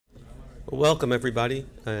Welcome, everybody,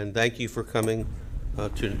 and thank you for coming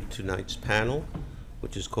to tonight's panel,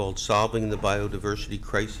 which is called Solving the Biodiversity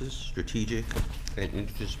Crisis, Strategic and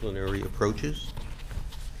Interdisciplinary Approaches.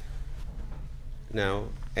 Now,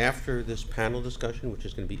 after this panel discussion, which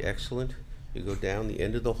is going to be excellent, you go down the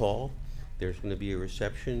end of the hall. There's going to be a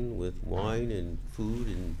reception with wine and food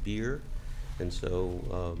and beer, and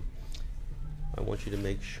so I want you to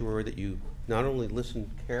make sure that you not only listen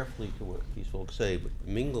carefully to what these folks say, but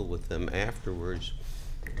mingle with them afterwards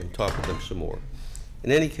and talk with them some more.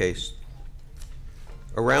 In any case,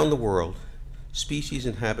 around the world, species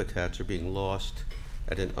and habitats are being lost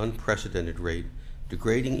at an unprecedented rate,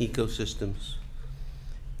 degrading ecosystems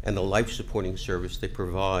and the life-supporting service they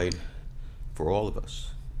provide for all of us.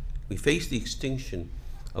 We face the extinction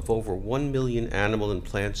of over 1 million animal and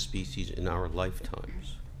plant species in our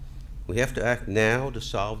lifetimes. We have to act now to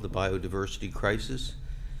solve the biodiversity crisis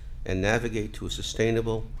and navigate to a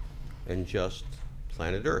sustainable and just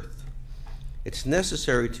planet Earth. It's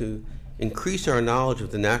necessary to increase our knowledge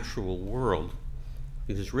of the natural world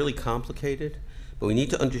because it's really complicated, but we need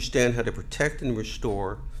to understand how to protect and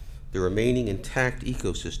restore the remaining intact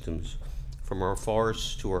ecosystems from our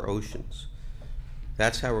forests to our oceans.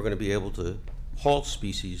 That's how we're going to be able to halt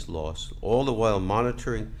species loss, all the while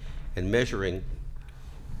monitoring and measuring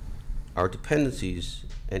our dependencies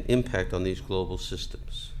and impact on these global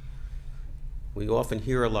systems. We often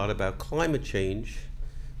hear a lot about climate change,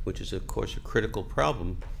 which is of course a critical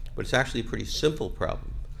problem, but it's actually a pretty simple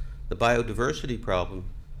problem. The biodiversity problem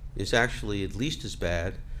is actually at least as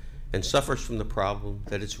bad and suffers from the problem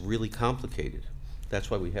that it's really complicated.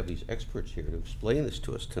 That's why we have these experts here to explain this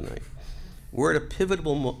to us tonight. We're at a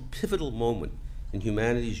pivotal moment in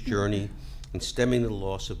humanity's journey in stemming the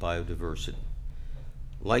loss of biodiversity.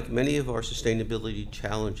 Like many of our sustainability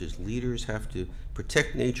challenges, leaders have to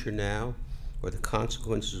protect nature now, or the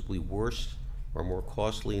consequences will be worse or more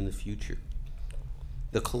costly in the future.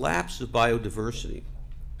 The collapse of biodiversity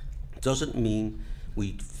doesn't mean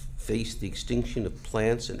we face the extinction of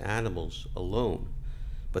plants and animals alone,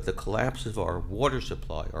 but the collapse of our water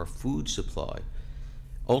supply, our food supply,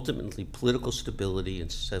 ultimately political stability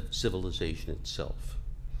and civilization itself.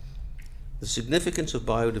 The significance of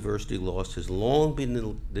biodiversity loss has long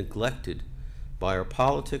been neglected by our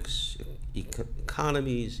politics,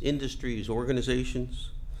 economies, industries, organizations.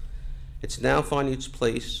 It's now finding its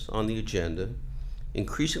place on the agenda,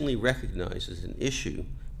 increasingly recognized as an issue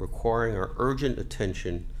requiring our urgent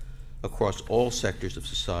attention across all sectors of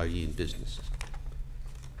society and business.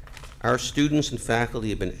 Our students and faculty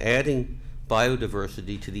have been adding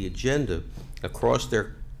biodiversity to the agenda across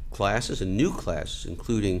their classes and new classes,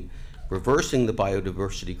 including Reversing the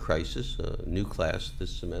Biodiversity Crisis, a new class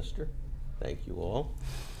this semester. Thank you all.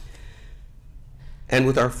 And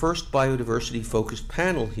with our first biodiversity-focused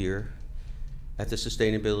panel here at the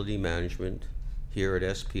Sustainability Management here at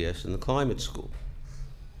SPS in the Climate School.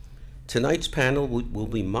 Tonight's panel will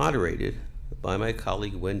be moderated by my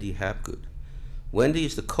colleague Wendy Hapgood. Wendy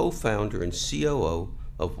is the co-founder and COO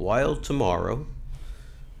of Wild Tomorrow.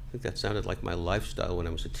 I think that sounded like my lifestyle when I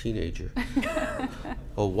was a teenager.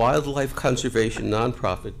 A wildlife conservation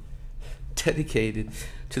nonprofit dedicated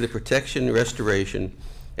to the protection, restoration,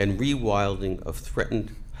 and rewilding of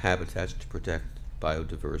threatened habitats to protect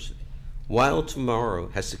biodiversity. Wild Tomorrow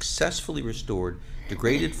has successfully restored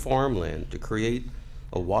degraded farmland to create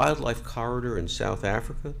a wildlife corridor in South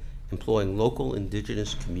Africa, employing local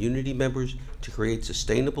indigenous community members to create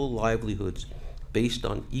sustainable livelihoods based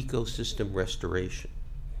on ecosystem restoration.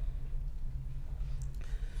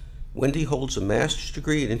 Wendy holds a master's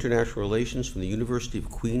degree in international relations from the University of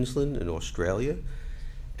Queensland in Australia,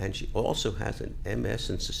 and she also has an MS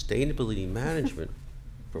in sustainability management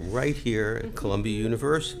from right here at Columbia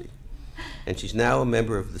University. And she's now a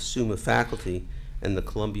member of the SUMA faculty and the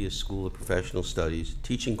Columbia School of Professional Studies,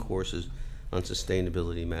 teaching courses on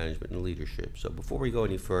sustainability management and leadership. So before we go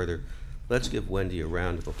any further, let's give Wendy a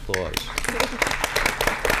round of applause.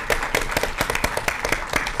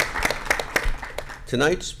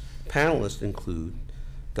 Tonight's panelists include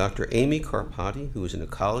Dr. Amy Carpati, who is an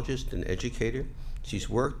ecologist and educator. She's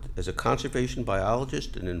worked as a conservation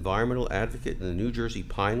biologist and environmental advocate in the New Jersey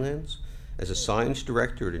Pinelands, as a science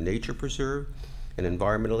director at a nature preserve and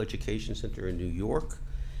environmental education center in New York,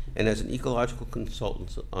 and as an ecological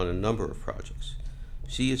consultant on a number of projects.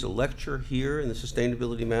 She is a lecturer here in the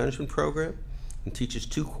Sustainability Management program and teaches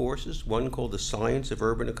two courses, one called The Science of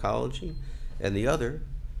Urban Ecology and the other,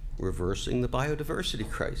 Reversing the Biodiversity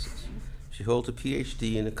Crisis. She holds a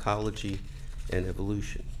PhD in ecology and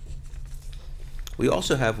evolution. We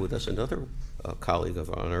also have with us another colleague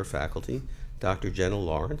on our faculty, Dr. Jenna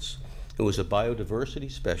Lawrence, who is a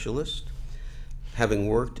biodiversity specialist, having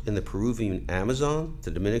worked in the Peruvian Amazon,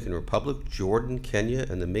 the Dominican Republic, Jordan, Kenya,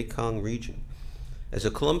 and the Mekong region. As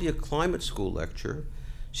a Columbia Climate School lecturer,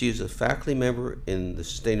 she is a faculty member in the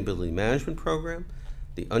Sustainability Management Program,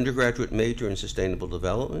 the undergraduate major in Sustainable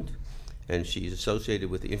Development, and she's associated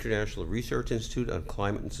with the International Research Institute on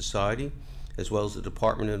Climate and Society, as well as the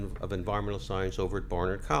Department of Environmental Science over at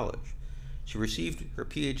Barnard College. She received her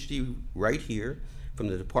PhD right here from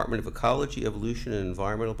the Department of Ecology, Evolution, and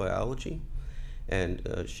Environmental Biology, and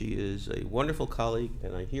she is a wonderful colleague,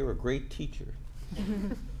 and I hear a great teacher.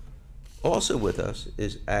 Also with us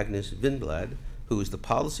is Agnes Winblad, who is the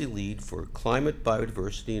policy lead for Climate,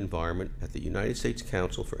 Biodiversity, and Environment at the United States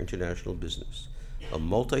Council for International Business, a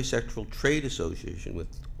multi-sectoral trade association with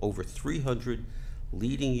over 300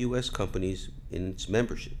 leading U.S. companies in its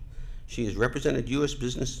membership. She has represented U.S.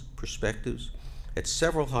 business perspectives at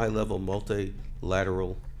several high-level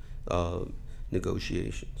multilateral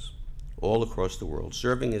negotiations all across the world,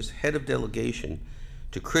 serving as head of delegation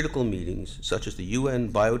to critical meetings such as the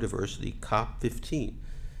UN Biodiversity COP15.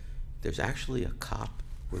 There's actually a COP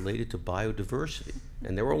related to biodiversity,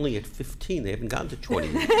 and they're only at 15. They haven't gotten to 20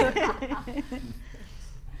 yet.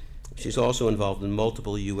 She's also involved in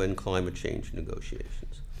multiple UN climate change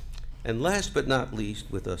negotiations. And last but not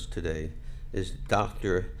least with us today is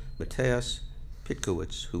Dr. Matthias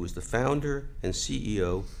Pitkowitz, who is the founder and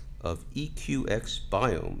CEO of EQX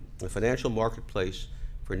Biome, a financial marketplace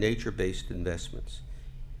for nature-based investments.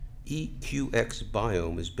 EQX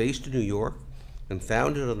Biome is based in New York and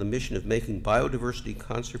founded on the mission of making biodiversity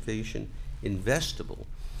conservation investable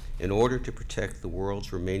in order to protect the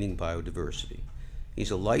world's remaining biodiversity.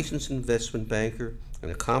 He's a licensed investment banker, an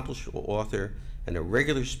accomplished author, and a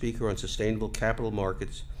regular speaker on sustainable capital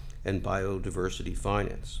markets and biodiversity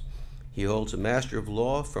finance. He holds a Master of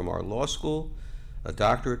Law from our law school, a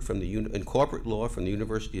doctorate from in corporate law from the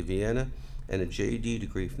University of Vienna, and a JD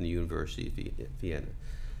degree from the University of Vienna.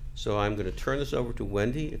 So I'm going to turn this over to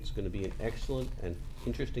Wendy. It's going to be an excellent and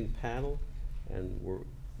interesting panel, and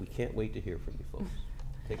we can't wait to hear from you folks.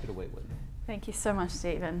 Take it away, Wendy. Thank you so much,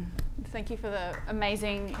 Stephen. Thank you for the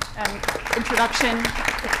amazing introduction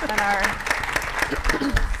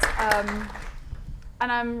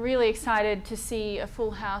and I'm really excited to see a full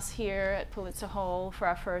house here at Pulitzer Hall for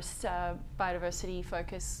our first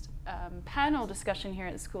biodiversity-focused panel discussion here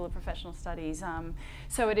at the School of Professional Studies.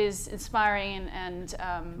 So it is inspiring and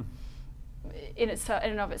in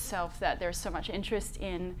and of itself that there's so much interest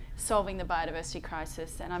in solving the biodiversity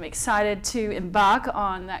crisis, and I'm excited to embark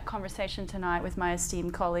on that conversation tonight with my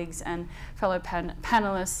esteemed colleagues and fellow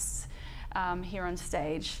panelists here on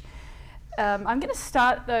stage. I'm going to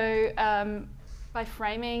start though by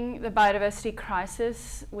framing the biodiversity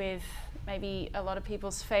crisis with maybe a lot of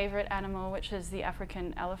people's favorite animal, which is the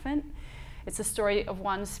African elephant. It's a story of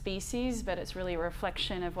one species, but it's really a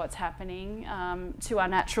reflection of what's happening to our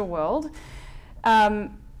natural world.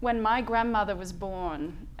 When my grandmother was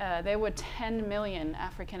born, there were 10 million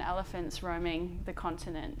African elephants roaming the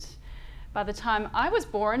continent. By the time I was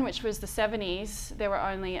born, which was the 70s, there were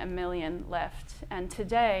only 1 million left. And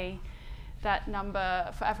today, that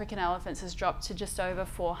number for African elephants has dropped to just over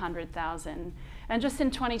 400,000. And just in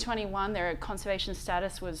 2021, their conservation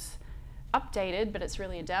status was updated, but it's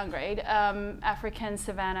really a downgrade. African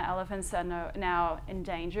savanna elephants are now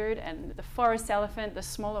endangered, and the forest elephant, the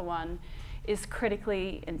smaller one, is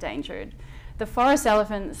critically endangered. The forest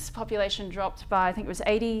elephant's population dropped by, I think it was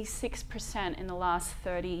 86% in the last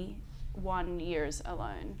 31 years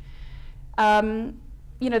alone.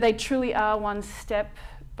 You know, they truly are one step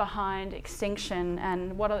behind extinction,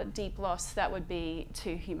 and what a deep loss that would be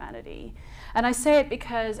to humanity. And I say it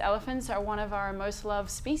because elephants are one of our most loved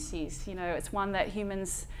species. You know, it's one that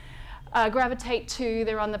humans gravitate to.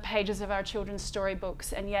 They're on the pages of our children's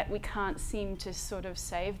storybooks, and yet we can't seem to sort of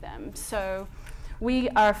save them. So we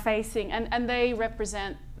are facing, and they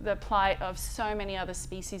represent the plight of so many other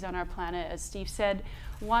species on our planet. As Steve said,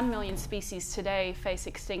 1 million species today face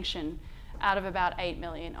extinction out of about 8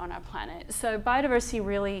 million on our planet. So biodiversity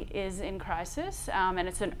really is in crisis, and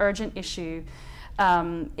it's an urgent issue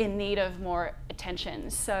in need of more attention.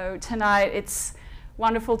 So tonight it's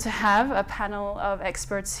wonderful to have a panel of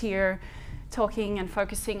experts here talking and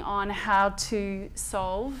focusing on how to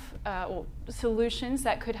solve or solutions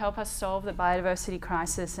that could help us solve the biodiversity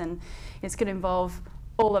crisis, and it's going to involve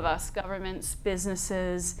all of us: governments,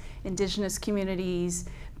 businesses, indigenous communities,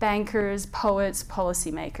 bankers, poets,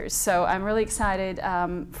 policymakers. So I'm really excited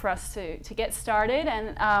for us to get started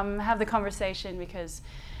and have the conversation, because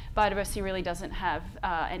biodiversity really doesn't have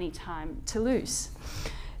any time to lose.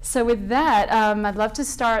 So with that, I'd love to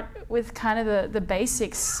start with kind of the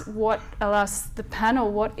basics. I'll ask the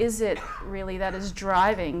panel, what is it really that is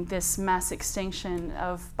driving this mass extinction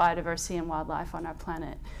of biodiversity and wildlife on our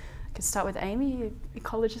planet? I could start with Amy,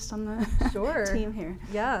 ecologist on the team here.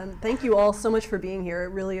 Yeah, and thank you all so much for being here. It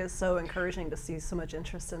really is so encouraging to see so much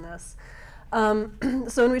interest in this.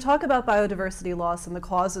 So when we talk about biodiversity loss and the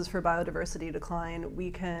causes for biodiversity decline,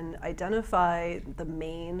 we can identify the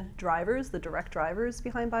main drivers, the direct drivers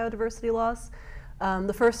behind biodiversity loss.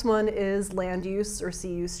 The first one is land use or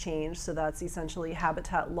sea use change. So that's essentially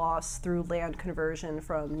habitat loss through land conversion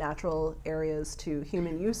from natural areas to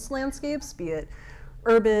human use landscapes, be it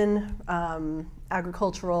urban,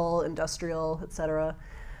 agricultural, industrial, etc.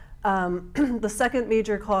 The second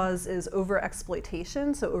major cause is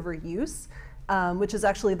overexploitation, so overuse, which is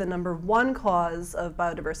actually the #1 cause of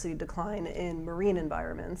biodiversity decline in marine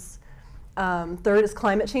environments. Third is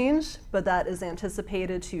climate change, but that is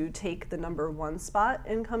anticipated to take the #1 spot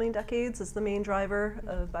in coming decades as the main driver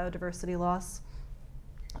of biodiversity loss.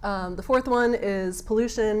 The fourth one is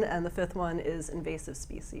pollution, and the fifth one is invasive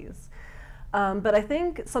species. But I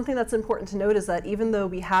think something that's important to note is that even though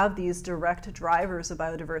we have these direct drivers of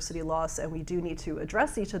biodiversity loss, and we do need to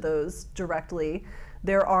address each of those directly,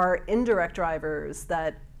 there are indirect drivers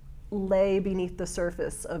that lay beneath the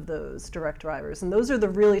surface of those direct drivers. And those are the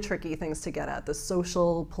really tricky things to get at, the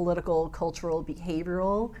social, political, cultural,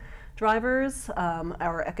 behavioral drivers,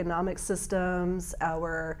 our economic systems,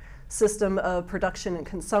 our system of production and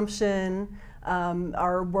consumption,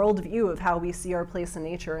 our worldview of how we see our place in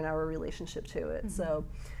nature and our relationship to it. So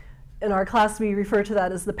in our class, we refer to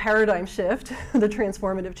that as the paradigm shift, the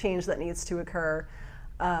transformative change that needs to occur.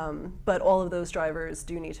 But all of those drivers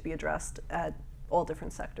do need to be addressed at all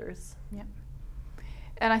different sectors. Yeah.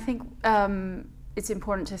 And I think it's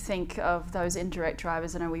important to think of those indirect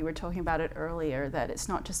drivers. I know we were talking about it earlier, that it's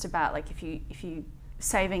not just about like if you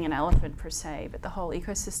saving an elephant per se, but the whole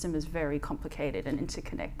ecosystem is very complicated and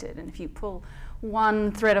interconnected. And if you pull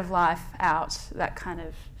one thread of life out, that kind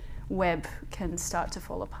of web can start to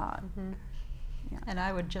fall apart. Yeah. And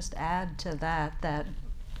I would just add to that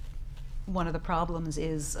one of the problems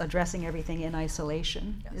is addressing everything in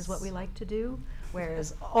isolation is what we like to do,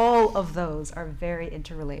 whereas all of those are very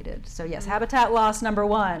interrelated. So yes, habitat loss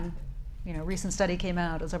 #1, recent study came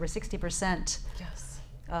out, it was over 60%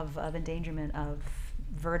 of endangerment of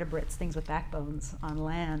vertebrates, things with backbones on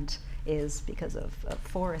land, is because of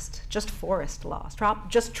forest loss,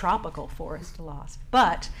 just tropical forest loss.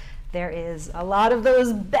 But there is a lot of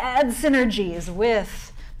those bad synergies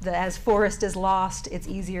with as forest is lost, it's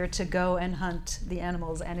easier to go and hunt the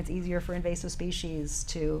animals, and it's easier for invasive species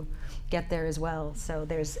to get there as well. So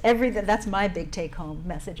there's everything. That's my big take-home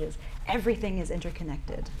message: is everything is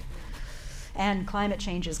interconnected. And climate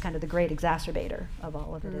change is kind of the great exacerbator of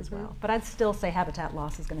all of it as well. But I'd still say habitat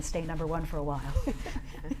loss is going to stay #1 for a while.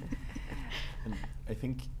 And I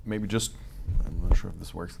think maybe just, I'm not sure if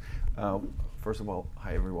this works. First of all,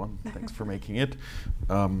 hi everyone, thanks for making it.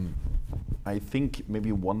 I think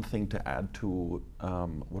maybe one thing to add to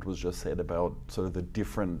what was just said about sort of the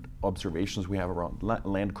different observations we have around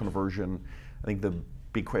land conversion, I think the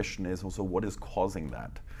big question is also what is causing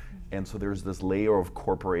that? And so there's this layer of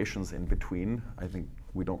corporations in between. I think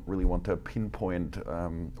we don't really want to pinpoint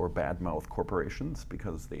or badmouth corporations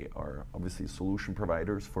because they are obviously solution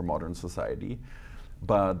providers for modern society.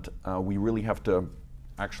 But we really have to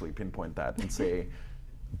actually pinpoint that and say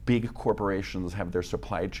big corporations have their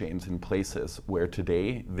supply chains in places where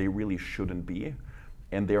today they really shouldn't be.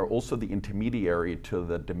 And they are also the intermediary to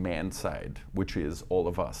the demand side, which is all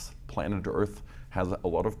of us. Planet Earth has a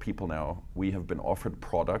lot of people now. We have been offered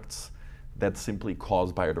products that simply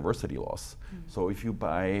cause biodiversity loss. So if you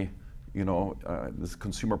buy, this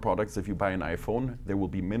consumer products, if you buy an iPhone, there will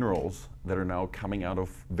be minerals that are now coming out of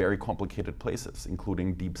very complicated places,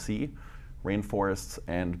 including deep sea, rainforests,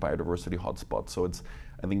 and biodiversity hotspots. So it's,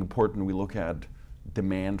 I think, important we look at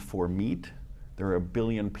demand for meat. There are 1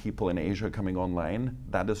 billion people in Asia coming online.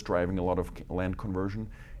 That is driving a lot of land conversion.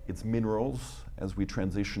 It's minerals as we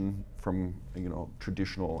transition from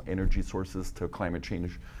traditional energy sources to climate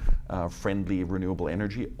change friendly renewable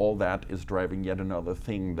energy. All that is driving yet another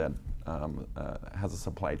thing that has a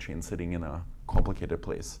supply chain sitting in a complicated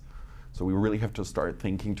place. So we really have to start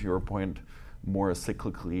thinking, to your point, more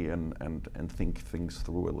cyclically and think things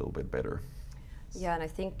through a little bit better. Yeah, and I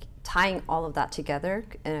think tying all of that together,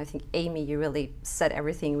 and I think, Amy, you really said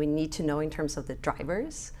everything we need to know in terms of the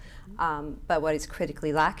drivers. But what is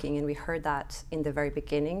critically lacking, and we heard that in the very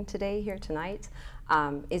beginning today, here tonight,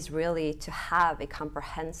 is really to have a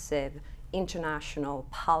comprehensive international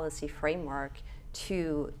policy framework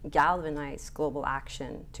to galvanize global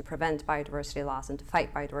action to prevent biodiversity loss and to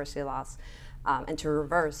fight biodiversity loss and to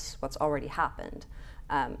reverse what's already happened.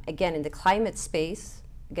 Again, in the climate space,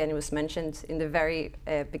 again, it was mentioned in the very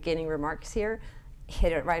beginning remarks here,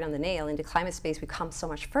 hit it right on the nail. In the climate space, we come so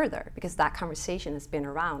much further because that conversation has been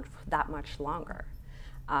around for that much longer.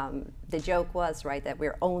 The joke was, right, that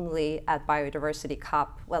we're only at Biodiversity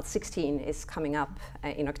COP, well, 16 is coming up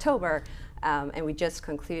in October, and we just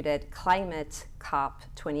concluded Climate COP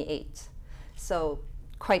 28. So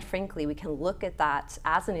quite frankly, we can look at that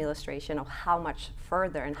as an illustration of how much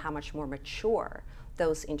further and how much more mature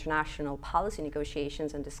those international policy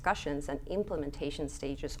negotiations and discussions and implementation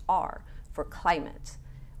stages are for climate.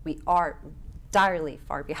 We are direly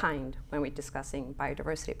far behind when we're discussing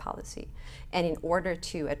biodiversity policy. And in order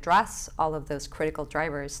to address all of those critical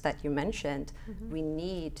drivers that you mentioned, we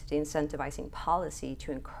need the incentivizing policy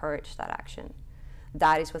to encourage that action.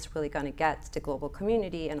 That is what's really going to get the global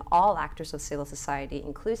community and all actors of civil society,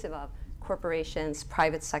 inclusive of corporations,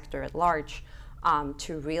 private sector at large,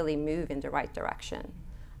 to really move in the right direction.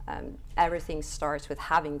 Everything starts with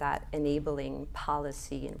having that enabling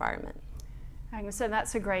policy environment. So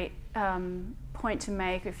that's a great point to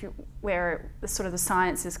make where the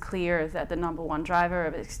science is clear that the #1 driver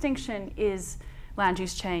of extinction is land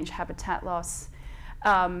use change, habitat loss,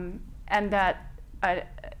 and that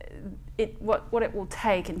what it will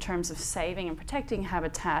take in terms of saving and protecting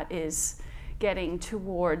habitat is getting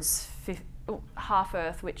towards half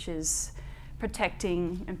Earth, which is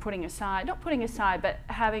protecting and putting aside, not putting aside, but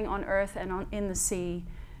having on Earth and in the sea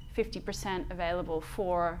 50% available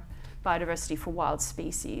for biodiversity for wild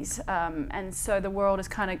species. And so the world is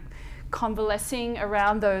kind of convalescing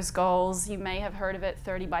around those goals. You may have heard of it,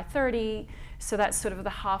 30 by 30. So that's sort of the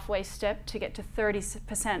halfway step to get to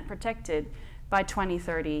 30% protected by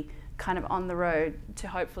 2030, kind of on the road to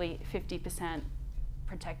hopefully 50%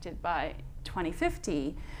 protected by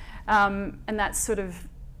 2050. And that's sort of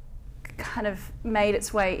kind of made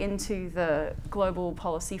its way into the global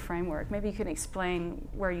policy framework. Maybe you can explain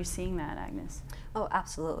where you're seeing that, Agnes. Oh,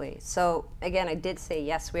 absolutely. So again, I did say,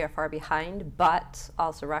 yes, we are far behind, but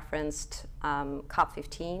also referenced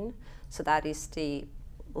COP15. So that is the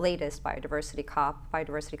latest Biodiversity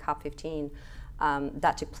COP 15,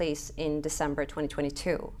 that took place in December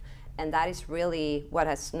 2022. And that is really what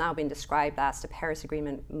has now been described as the Paris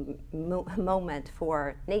Agreement moment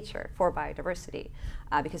for nature, for biodiversity,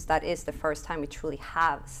 because that is the first time we truly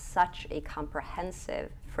have such a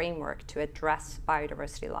comprehensive framework to address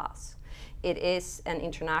biodiversity loss. It is an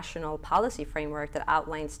international policy framework that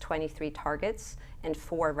outlines 23 targets and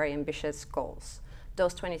 4 very ambitious goals.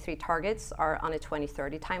 Those 23 targets are on a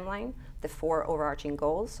 2030 timeline. The 4 overarching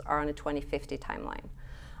goals are on a 2050 timeline.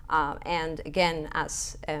 And again,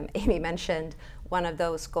 as Amy mentioned, one of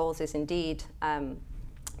those goals is indeed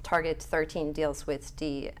target 13 deals with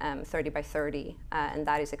the 30 by 30, and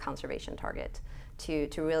that is a conservation target to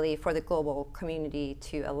really, for the global community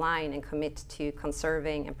to align and commit to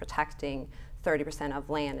conserving and protecting 30% of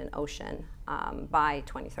land and ocean by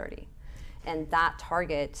 2030. And that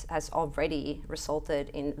target has already resulted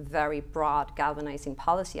in very broad galvanizing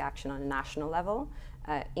policy action on a national level,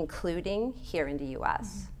 including here in the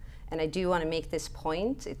US. And I do want to make this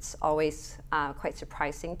point. It's always quite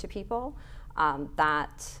surprising to people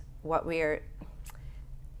that what we're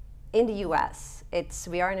in the US,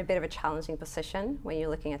 we are in a bit of a challenging position when you're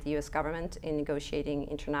looking at the US government in negotiating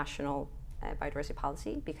international biodiversity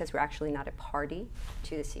policy, because we're actually not a party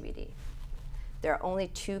to the CBD. There are only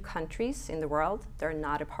 2 countries in the world that are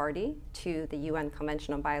not a party to the UN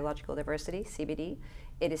Convention on Biological Diversity, CBD.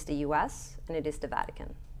 It is the US and it is the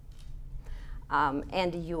Vatican.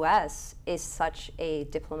 And the US is such a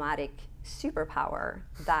diplomatic superpower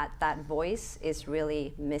that that voice is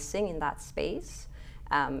really missing in that space.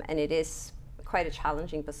 And it is quite a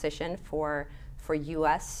challenging position for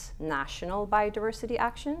US national biodiversity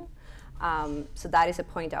action. So that is a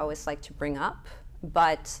point I always like to bring up.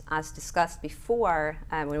 But as discussed before,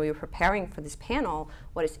 when we were preparing for this panel,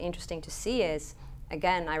 what is interesting to see is,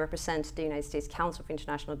 again, I represent the United States Council for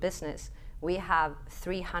International Business. We have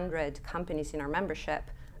 300 companies in our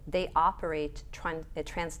membership. They operate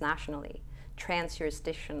transnationally,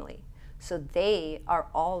 transjurisdictionally. So they are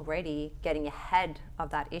already getting ahead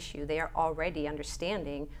of that issue. They are already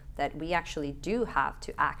understanding that we actually do have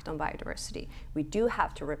to act on biodiversity. We do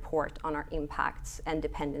have to report on our impacts and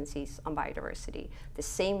dependencies on biodiversity, the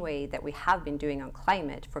same way that we have been doing on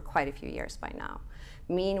climate for quite a few years by now.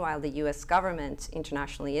 Meanwhile, the US government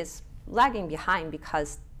internationally is lagging behind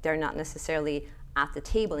because they're not necessarily at the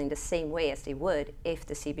table in the same way as they would if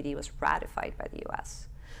the CBD was ratified by the US.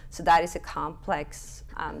 So that is a complex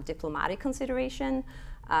diplomatic consideration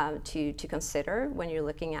to consider when you're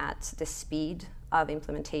looking at the speed of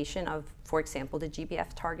implementation of, for example, the GBF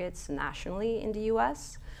targets nationally in the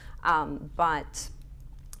US. But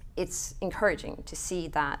it's encouraging to see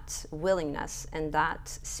that willingness and that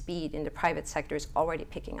speed in the private sector is already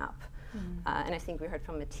picking up. And I think we heard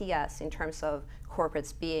from Matthias in terms of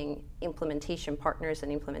corporates being implementation partners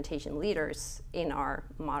and implementation leaders in our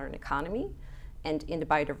modern economy. And in the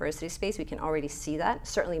biodiversity space, we can already see that.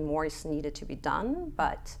 Certainly more is needed to be done,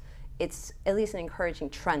 but it's at least an encouraging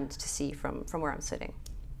trend to see from where I'm sitting.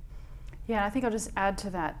 Yeah, I think I'll just add to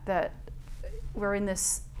that, that we're in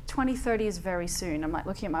this 2030 is very soon. I'm like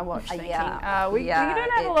looking at my watch thinking, we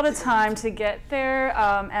don't have a lot of time to get there,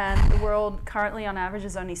 and the world currently on average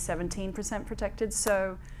is only 17% protected,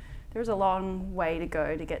 so there's a long way to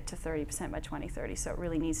go to get to 30% by 2030, so it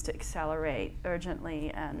really needs to accelerate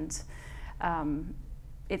urgently, and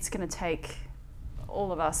it's going to take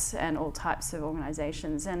all of us and all types of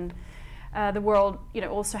organizations. And the world,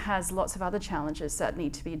 also has lots of other challenges that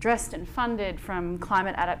need to be addressed and funded, from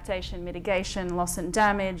climate adaptation, mitigation, loss and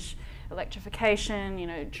damage,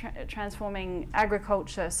 electrification, transforming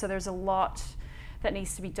agriculture. So there's a lot that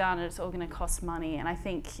needs to be done, and it's all going to cost money. And I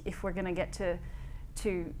think if we're going to get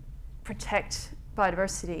to protect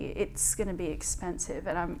biodiversity, it's going to be expensive.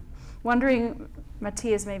 And I'm wondering,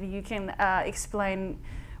 Matthias, maybe you can explain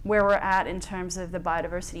where we're at in terms of the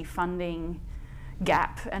biodiversity funding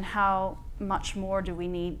gap, and how much more do we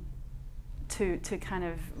need to kind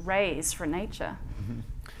of raise for nature?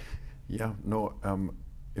 Yeah, no,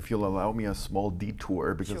 if you'll allow me a small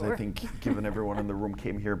detour, because Sure. I think given everyone in the room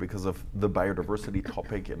came here because of the biodiversity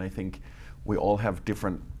topic, and I think we all have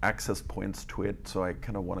different access points to it, so I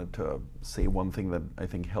kind of wanted to say one thing that I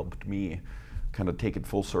think helped me kind of take it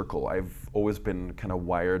full circle. I've always been kind of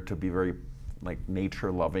wired to be very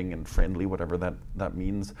nature loving and friendly, whatever that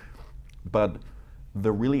means. But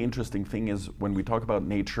the really interesting thing is, when we talk about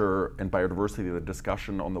nature and biodiversity, the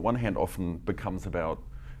discussion on the one hand often becomes about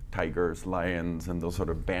tigers, lions, and those sort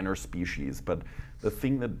of banner species. But the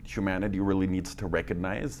thing that humanity really needs to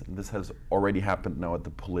recognize, and this has already happened now at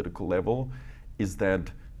the political level, is that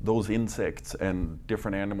those insects and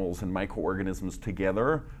different animals and microorganisms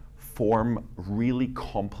together form really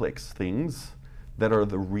complex things that are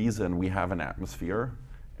the reason we have an atmosphere,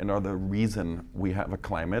 and are the reason we have a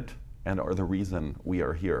climate, and are the reason we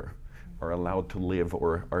are here, are allowed to live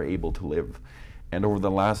or are able to live. And over the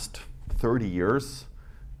last 30 years,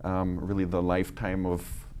 really the lifetime of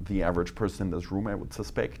the average person in this room, I would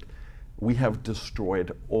suspect, we have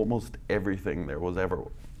destroyed almost everything there was ever,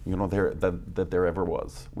 that there ever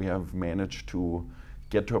was. We have managed to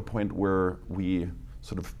get to a point where we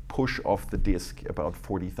sort of push off the disk about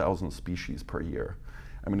 40,000 species per year.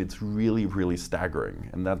 I mean, it's really, really staggering.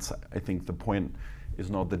 And that's, I think, the point is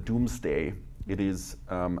not the doomsday. It is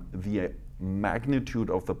the magnitude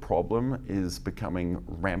of the problem is becoming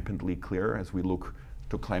rampantly clear as we look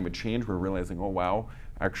to climate change. We're realizing, oh wow,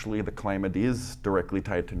 actually the climate is directly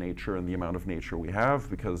tied to nature and the amount of nature we have,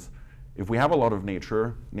 because if we have a lot of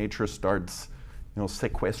nature, nature starts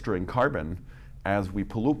sequestering carbon. As we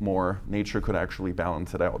pollute more, nature could actually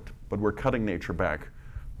balance it out. But we're cutting nature back.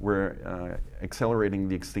 We're accelerating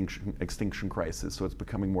the extinction crisis, so it's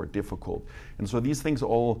becoming more difficult. And so these things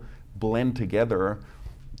all blend together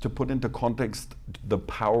to put into context the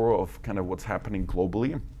power of kind of what's happening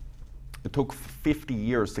globally. It took 50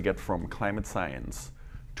 years to get from climate science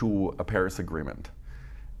to a Paris Agreement,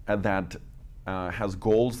 and that has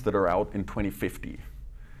goals that are out in 2050.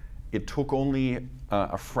 It took only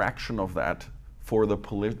a fraction of that for the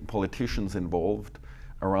politicians involved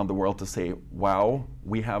around the world to say, wow,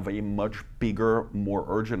 we have a much bigger, more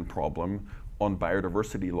urgent problem on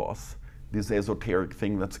biodiversity loss, this esoteric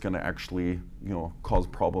thing that's going to actually cause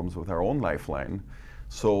problems with our own lifeline.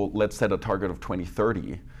 So let's set a target of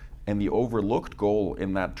 2030. And the overlooked goal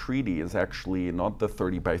in that treaty is actually not the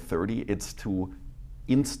 30 by 30, it's to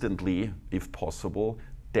instantly, if possible,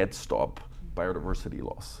 dead stop biodiversity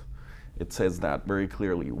loss. It says that very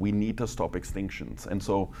clearly. We need to stop extinctions. And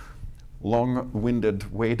so,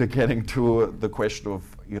 long-winded way to getting to the question of,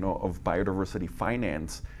 of biodiversity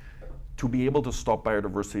finance. To be able to stop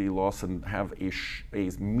biodiversity loss and have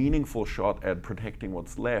a meaningful shot at protecting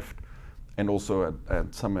what's left, and also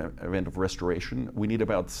at some event of restoration, we need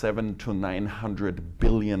about $700 to $900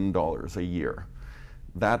 billion a year.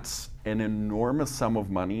 That's an enormous sum of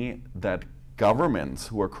money that governments,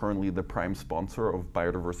 who are currently the prime sponsor of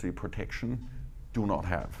biodiversity protection, do not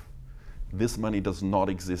have. This money does not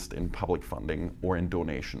exist in public funding or in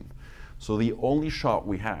donation. So the only shot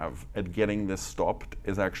we have at getting this stopped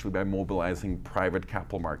is actually by mobilizing private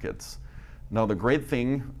capital markets. Now the great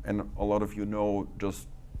thing, and a lot of you know, just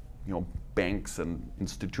banks and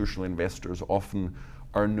institutional investors often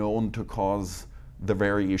are known to cause the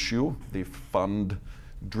very issue. They fund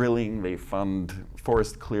drilling, they fund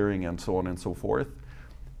forest clearing, and so on and so forth.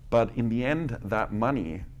 But in the end, that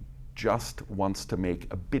money just wants to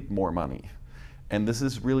make a bit more money. And this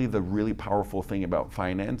is really the really powerful thing about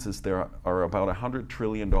finance, is there are about $100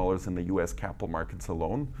 trillion in the US capital markets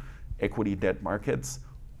alone, equity debt markets.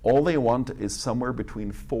 All they want is somewhere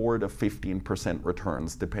between 4 to 15%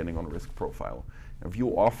 returns, depending on risk profile. If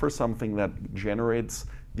you offer something that generates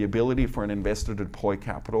the ability for an investor to deploy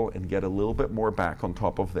capital and get a little bit more back on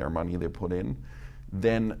top of their money they put in,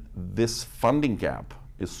 then this funding gap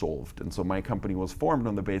is solved. And so my company was formed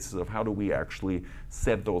on the basis of how do we actually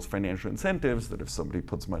set those financial incentives that if somebody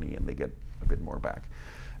puts money in, they get a bit more back.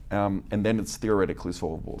 And then it's theoretically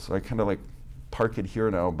solvable. So I kind of like park it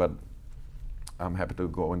here now, but I'm happy to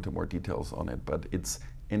go into more details on it. But it's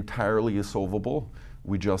entirely solvable.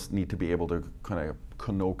 We just need to be able to kind of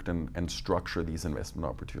connote and structure these investment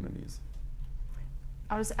opportunities.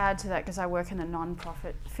 I'll just add to that, because I work in the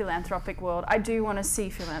non-profit philanthropic world. I do want to see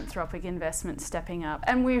philanthropic investment stepping up.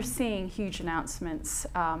 And we're seeing huge announcements,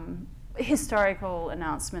 historical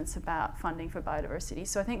announcements about funding for biodiversity.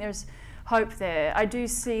 So I think there's hope there. I do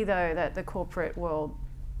see, though, that the corporate world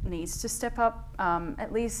needs to step up,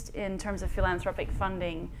 at least in terms of philanthropic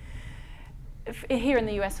funding. Here in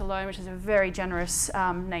the US alone, which is a very generous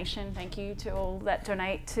nation, thank you to all that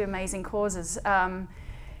donate to amazing causes.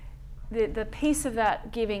 The piece of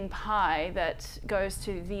that giving pie that goes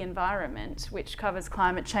to the environment, which covers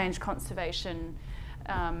climate change, conservation,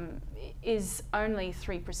 is only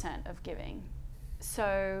 3% of giving.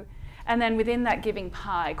 So, and then within that giving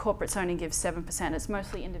pie, corporates only give 7%. It's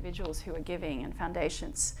mostly individuals who are giving and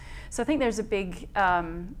foundations. So I think there's a big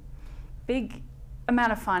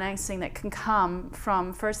amount of financing that can come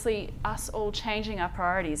from, firstly, us all changing our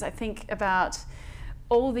priorities. I think about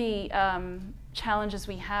all the challenges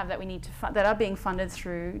we have that we need to that are being funded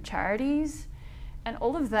through charities, and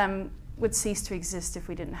all of them would cease to exist if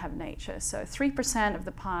we didn't have nature. So 3% of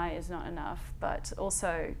the pie is not enough, but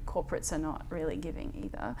also corporates are not really giving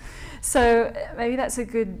either. So maybe that's a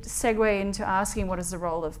good segue into asking, what is the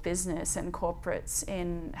role of business and corporates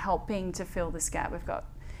in helping to fill this gap? We've got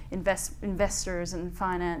investors and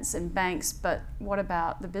finance and banks, but what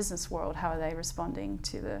about the business world? How are they responding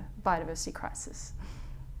to the biodiversity crisis?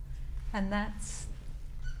 And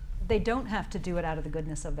they don't have to do it out of the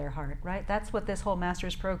goodness of their heart, right? That's what this whole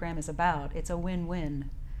master's program is about. It's a win-win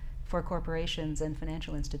for corporations and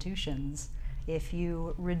financial institutions. If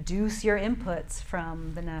you reduce your inputs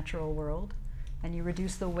from the natural world and you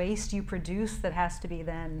reduce the waste you produce that has to be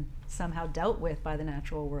then somehow dealt with by the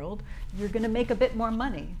natural world, you're going to make a bit more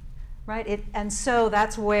money, right? And so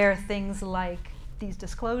that's where things like these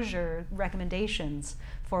disclosure recommendations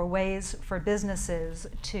for ways for businesses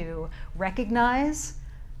to recognize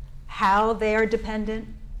how they are dependent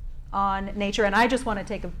on nature. And I just want to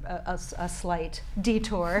take a slight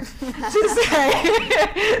detour to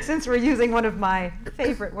say, since we're using one of my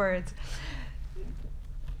favorite words.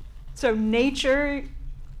 So nature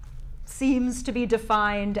seems to be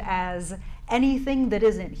defined as anything that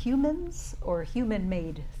isn't humans or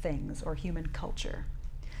human-made things or human culture.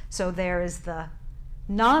 So there is the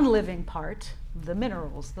non-living part, the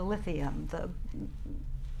minerals, the lithium,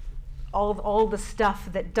 all the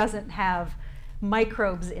stuff that doesn't have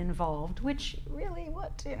microbes involved, which really,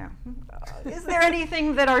 is there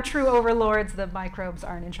anything that our true overlords, the microbes,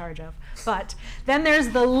 aren't in charge of? But then there's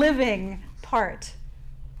the living part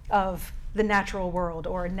of the natural world,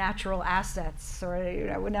 or natural assets,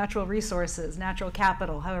 or natural resources, natural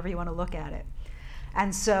capital, however you want to look at it.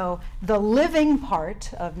 And so the living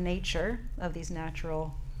part of nature, of these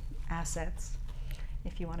natural assets,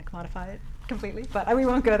 if you want to commodify it completely, but we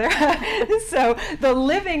won't go there. So the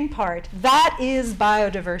living part, that is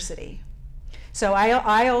biodiversity. So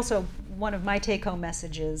I also, one of my take-home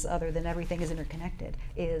messages, other than everything is interconnected,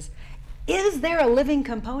 is there a living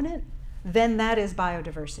component? Then that is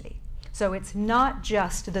biodiversity. So it's not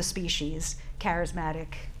just the species,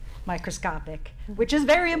 charismatic, microscopic, which is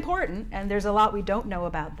very important, and there's a lot we don't know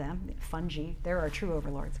about them. Fungi, they're our true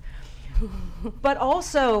overlords. But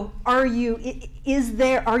also, are you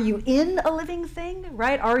in a living thing,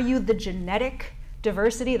 right? Are you the genetic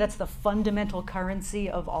diversity? That's the fundamental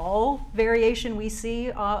currency of all variation we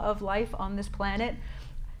see of life on this planet.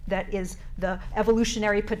 That is the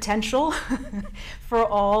evolutionary potential for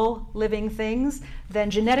all living things.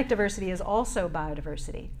 Then genetic diversity is also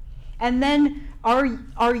biodiversity. And then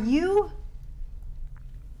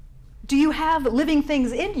do you have living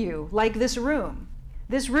things in you, like this room?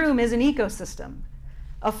 This room is an ecosystem.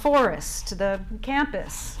 A forest, the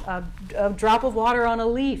campus, a drop of water on a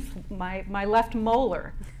leaf, my left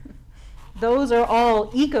molar. Those are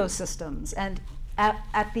all ecosystems. And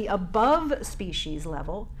at the above species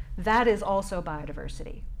level, that is also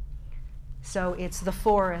biodiversity. So it's the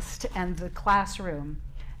forest and the classroom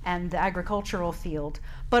and the agricultural field.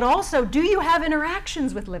 But also, do you have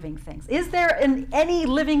interactions with living things? Is there any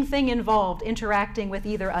living thing involved interacting with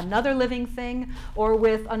either another living thing or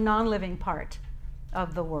with a non-living part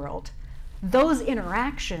of the world? Those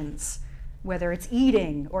interactions, whether it's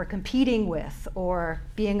eating or competing with or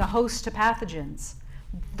being a host to pathogens,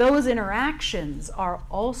 those interactions are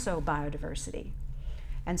also biodiversity.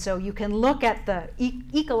 And so you can look at the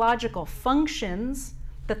ecological functions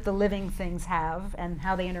that the living things have and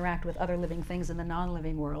how they interact with other living things in the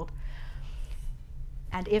non-living world.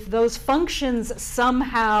 And if those functions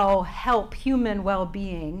somehow help human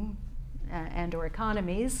well-being and or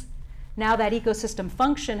economies, now that ecosystem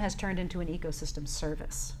function has turned into an ecosystem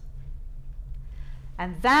service.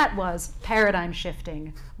 And that was paradigm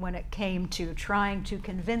shifting when it came to trying to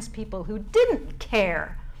convince people who didn't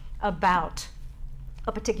care about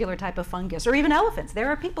a particular type of fungus, or even elephants. There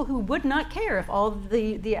are people who would not care if all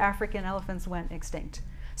the African elephants went extinct.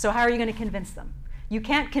 So how are you going to convince them? You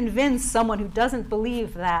can't convince someone who doesn't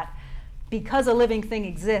believe that because a living thing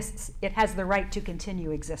exists, it has the right to continue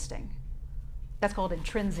existing. That's called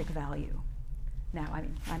intrinsic value. Now, I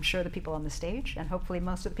mean, I'm sure the people on the stage, and hopefully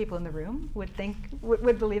most of the people in the room would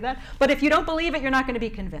believe that. But if you don't believe it, you're not going to be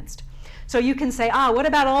convinced. So you can say, what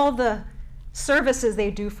about all the services they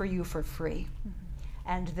do for you for free?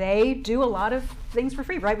 And they do a lot of things for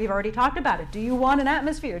free, right? We've already talked about it. Do you want an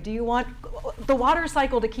atmosphere? Do you want the water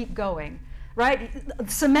cycle to keep going, right?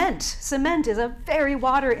 Cement is a very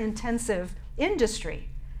water-intensive industry.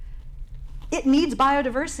 It needs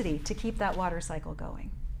biodiversity to keep that water cycle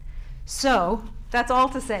going. So that's all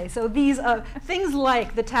to say. So these things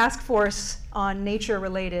like the Task Force on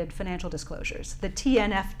Nature-Related Financial Disclosures, the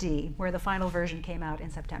TNFD, where the final version came out in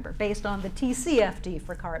September, based on the TCFD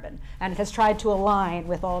for carbon, and has tried to align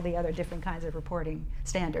with all the other different kinds of reporting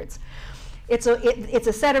standards. It's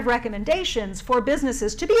a set of recommendations for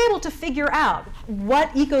businesses to be able to figure out what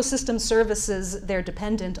ecosystem services they're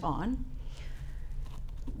dependent on,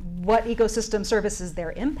 what ecosystem services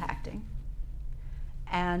they're impacting,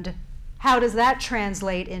 and how does that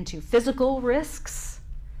translate into physical risks?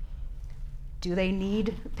 Do they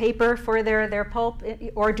need paper for their pulp,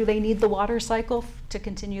 or do they need the water cycle to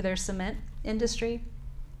continue their cement industry?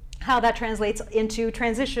 How that translates into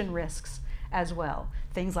transition risks as well.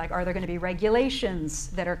 Things like, are there going to be regulations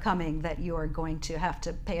that are coming that you are going to have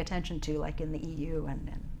to pay attention to, like in the EU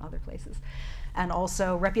and other places? And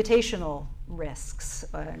also reputational risks,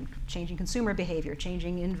 changing consumer behavior,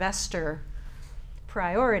 changing investor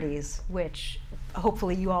priorities, which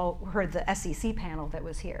hopefully you all heard the SEC panel that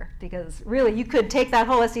was here, because really you could take that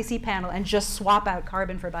whole SEC panel and just swap out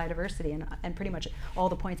carbon for biodiversity, and pretty much all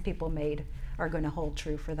the points people made are going to hold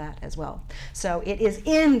true for that as well. So it is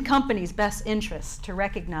in companies' best interest to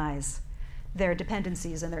recognize their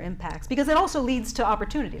dependencies and their impacts, because it also leads to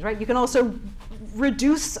opportunities, right? You can also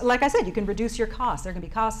reduce, like I said, you can reduce your costs. There can be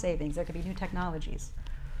cost savings. There can be new technologies.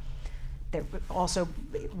 There also,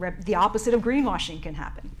 the opposite of greenwashing can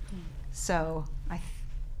happen. So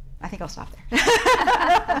I think I'll stop there.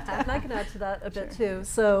 And I can add to that a bit too.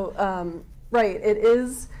 So, right, it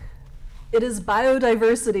is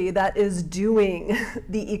biodiversity that is doing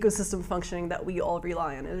the ecosystem functioning that we all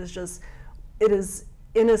rely on. It is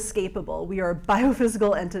inescapable. We are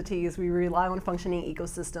biophysical entities. We rely on functioning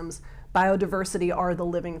ecosystems. Biodiversity are the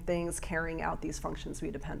living things carrying out these functions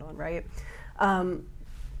we depend on, right?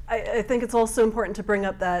 I think it's also important to bring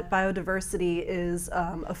up that biodiversity is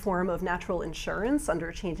a form of natural insurance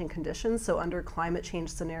under changing conditions. So under climate change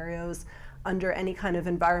scenarios, under any kind of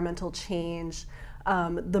environmental change,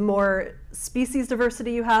 the more species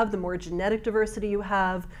diversity you have, the more genetic diversity you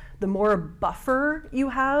have, the more buffer you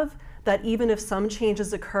have, that even if some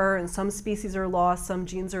changes occur and some species are lost, some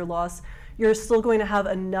genes are lost, you're still going to have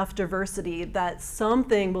enough diversity that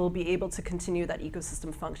something will be able to continue that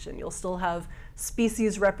ecosystem function. You'll still have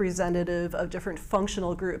species representative of different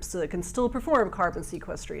functional groups so that can still perform carbon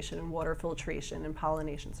sequestration and water filtration and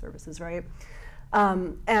pollination services, right?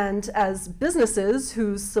 And as businesses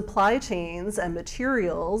whose supply chains and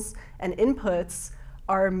materials and inputs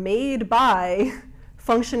are made by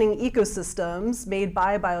functioning ecosystems, made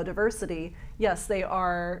by biodiversity, yes, they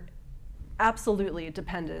are absolutely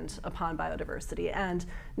dependent upon biodiversity. And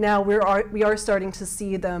now we are starting to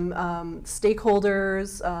see them,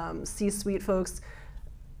 stakeholders, C-suite folks,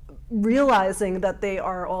 realizing that they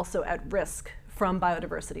are also at risk from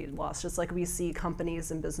biodiversity loss, just like we see companies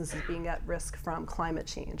and businesses being at risk from climate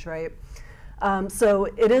change, right? So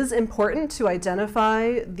it is important to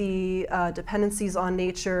identify the dependencies on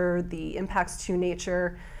nature, the impacts to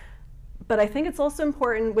nature, but I think it's also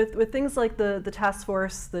important with things like the task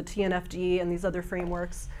force, the TNFD, and these other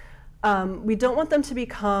frameworks, we don't want them to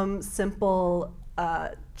become simple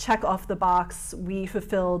check off the box, we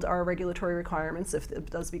fulfilled our regulatory requirements, if it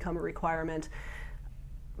does become a requirement.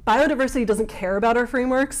 Biodiversity doesn't care about our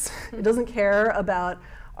frameworks. It doesn't care about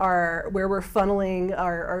where we're funneling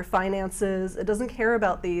our finances. It doesn't care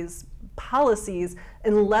about these policies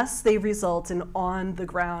unless they result in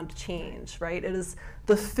on-the-ground change, right? It is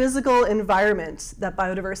the physical environment that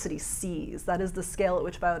biodiversity sees. That is the scale at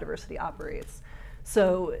which biodiversity operates.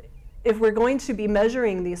 So if we're going to be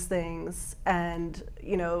measuring these things and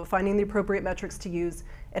finding the appropriate metrics to use,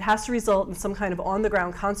 it has to result in some kind of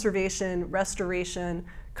on-the-ground conservation, restoration,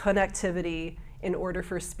 connectivity in order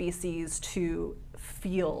for species to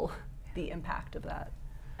feel the impact of that.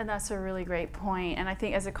 And that's a really great point. And I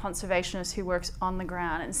think as a conservationist who works on the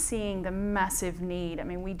ground and seeing the massive need, I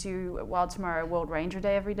mean, we do Wild Tomorrow World Ranger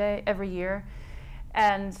Day every year.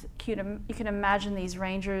 And you can imagine these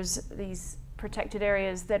rangers, these protected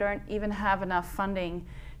areas, they don't even have enough funding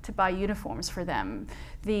to buy uniforms for them.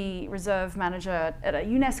 The reserve manager at a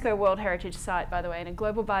UNESCO World Heritage Site, by the way, in a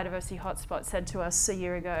global biodiversity hotspot, said to us a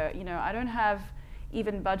year ago, I don't have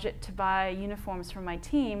even budget to buy uniforms for my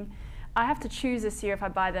team. I have to choose this year if I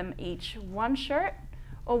buy them each one shirt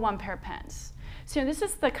or one pair of pants. So this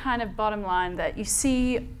is the kind of bottom line that you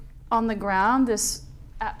see on the ground, this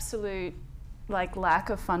absolute lack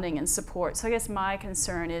of funding and support. So I guess my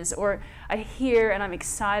concern is, or I hear and I'm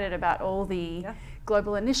excited about all the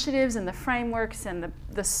global initiatives and the frameworks and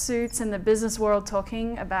the suits in the business world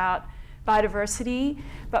talking about biodiversity,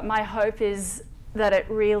 but my hope is that it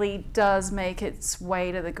really does make its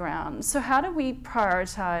way to the ground. So how do we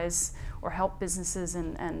prioritize or help businesses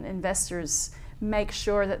and investors make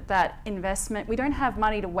sure that investment, we don't have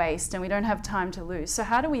money to waste and we don't have time to lose. So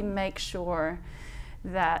how do we make sure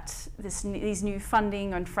that these new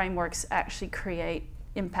funding and frameworks actually create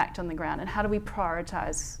impact on the ground, and how do we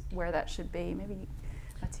prioritize where that should be? Maybe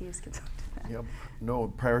Matthias could talk to that. Yep.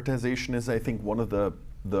 No, prioritization is, I think, one of the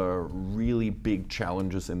really big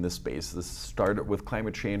challenges in this space. This started with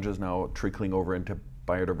climate change, is now trickling over into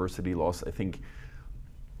biodiversity loss. I think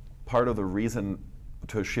part of the reason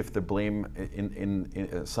to shift the blame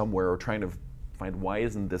in somewhere, or trying to find why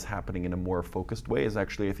isn't this happening in a more focused way, is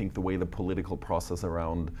actually, I think, the way the political process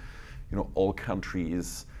around, all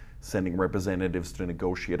countries sending representatives to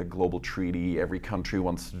negotiate a global treaty. Every country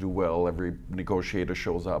wants to do well. Every negotiator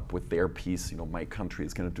shows up with their piece. My country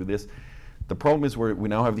is going to do this. The problem is we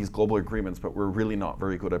now have these global agreements, but we're really not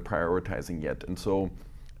very good at prioritizing yet. And so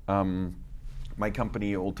my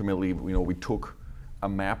company ultimately, we took a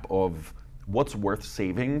map of what's worth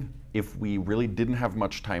saving. If we really didn't have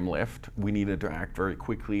much time left, we needed to act very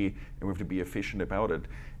quickly and we have to be efficient about it.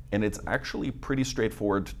 And it's actually pretty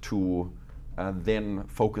straightforward to then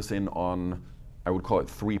focus in on, I would call it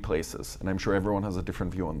 3 places. And I'm sure everyone has a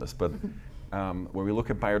different view on this. But when we look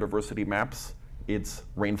at biodiversity maps, it's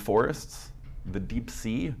rainforests, the deep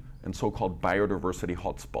sea, and so-called biodiversity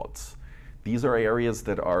hotspots. These are areas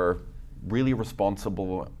that are really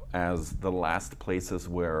responsible as the last places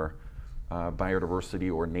where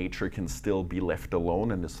biodiversity or nature can still be left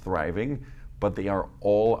alone and is thriving, but they are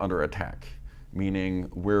all under attack. Meaning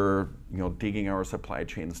we're digging our supply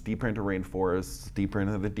chains deeper into rainforests, deeper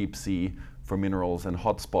into the deep sea for minerals, and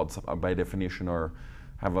hotspots by definition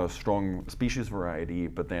have a strong species variety,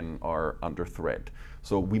 but then are under threat.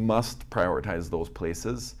 So we must prioritize those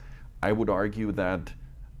places. I would argue that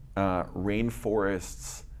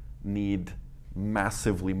rainforests need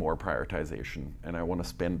massively more prioritization, and I want to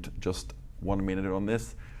spend just 1 minute on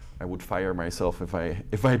this. I would fire myself if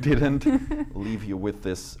I didn't leave you with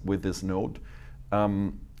this note.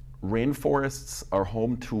 Rainforests are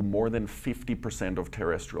home to more than 50% of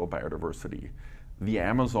terrestrial biodiversity. The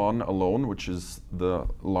Amazon alone, which is the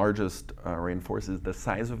largest rainforest, is the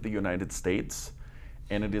size of the United States,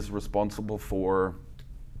 and it is responsible for,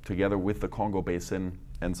 together with the Congo Basin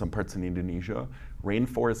and some parts in Indonesia,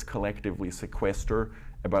 rainforests collectively sequester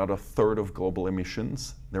about 1/3 of global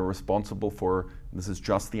emissions. They're responsible for, this is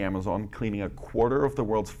just the Amazon, cleaning 1/4 of the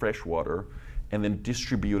world's fresh water and then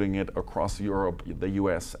distributing it across Europe, the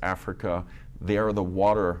US, Africa. They are the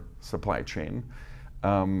water supply chain.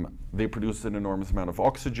 They produce an enormous amount of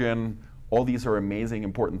oxygen. all these are amazing,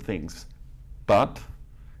 important things. But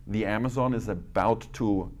the Amazon is about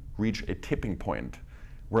to reach a tipping point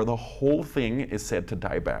where the whole thing is said to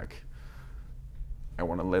die back. I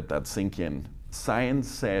want to let that sink in. Science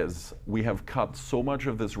says we have cut so much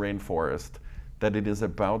of this rainforest that it is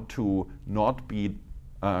about to not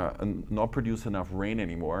produce enough rain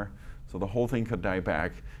anymore, so the whole thing could die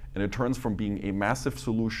back, and it turns from being a massive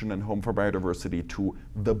solution and home for biodiversity to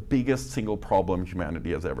the biggest single problem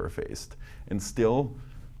humanity has ever faced. And still,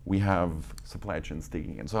 we have supply chains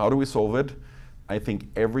digging in. So how do we solve it? I think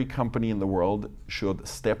every company in the world should,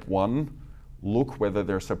 step one, look whether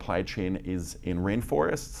their supply chain is in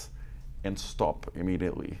rainforests and stop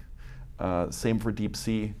immediately. Same for deep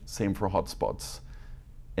sea, same for hotspots.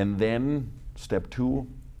 And then, step two,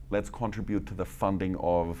 let's contribute to the funding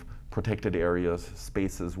of protected areas,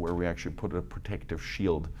 spaces where we actually put a protective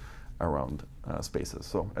shield around spaces.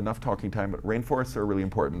 So enough talking time, but rainforests are really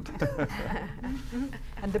important.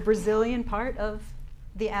 And the Brazilian part of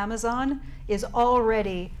the Amazon is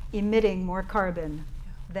already emitting more carbon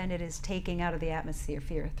than it is taking out of the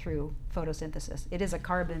atmosphere through photosynthesis. It is a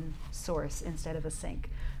carbon source instead of a sink.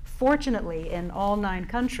 Fortunately, in all 9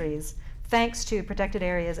 countries, thanks to protected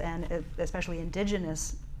areas and especially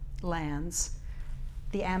indigenous lands,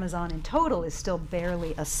 the Amazon in total is still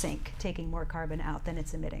barely a sink, taking more carbon out than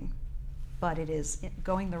it's emitting. But it is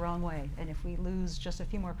going the wrong way, and if we lose just a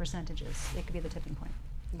few more percentages, it could be the tipping point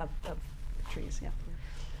of trees. Yeah.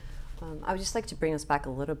 I would just like to bring us back a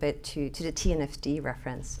little bit to the TNFD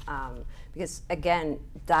reference, because again,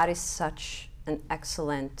 that is such an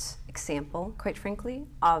excellent example, quite frankly,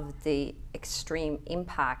 of the extreme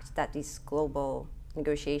impact that these global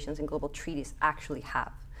negotiations and global treaties actually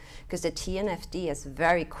have. Because the TNFD has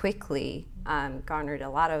very quickly garnered a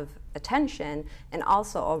lot of attention, and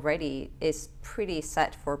also already is pretty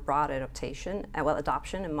set for broad adoption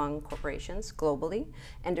among corporations globally.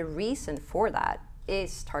 And the reason for that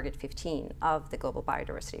is Target 15 of the Global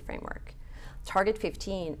Biodiversity Framework. Target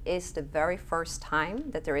 15 is the very first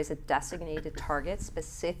time that there is a designated target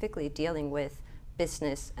specifically dealing with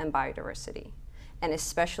business and biodiversity, and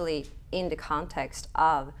especially in the context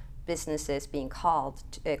of businesses being called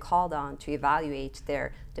on to evaluate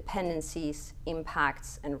their dependencies,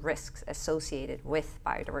 impacts, and risks associated with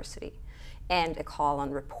biodiversity, and a call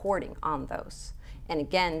on reporting on those. And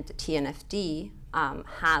again, the TNFD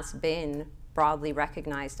has been broadly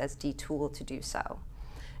recognized as the tool to do so.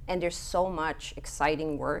 And there's so much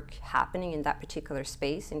exciting work happening in that particular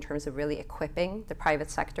space in terms of really equipping the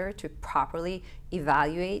private sector to properly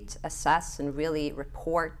evaluate, assess, and really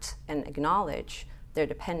report and acknowledge their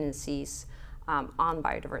dependencies on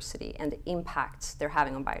biodiversity and the impacts they're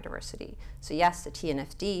having on biodiversity. So yes, the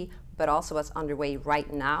TNFD, but also what's underway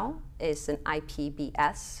right now is an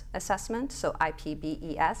IPBES assessment. So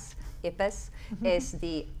IPBES, IPBES, is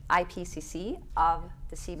the IPCC of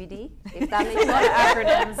the CBD, if that makes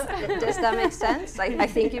sense. Acronyms. Does that make sense? I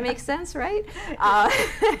think it makes sense, right?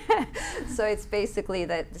 So it's basically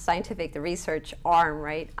the scientific, the research arm,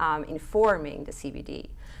 right, informing the CBD.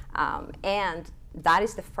 And that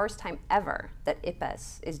is the first time ever that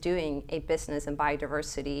IPBES is doing a business and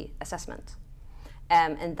biodiversity assessment.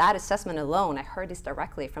 And that assessment alone, I heard this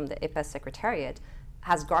directly from the IPBES Secretariat,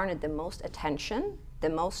 has garnered the most attention, the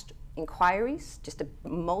most inquiries, just the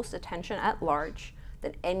most attention at large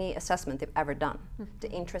than any assessment they've ever done. The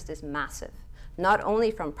interest is massive, not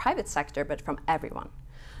only from private sector, but from everyone.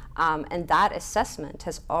 And that assessment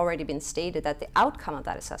has already been stated that the outcome of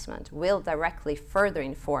that assessment will directly further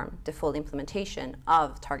inform the full implementation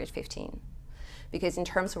of Target 15. Because in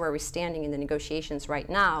terms of where we're standing in the negotiations right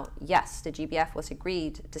now, yes, the GBF was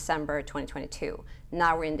agreed December 2022.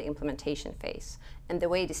 Now we're in the implementation phase. And the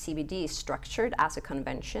way the CBD is structured as a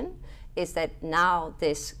convention is that now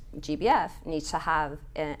this GBF needs to have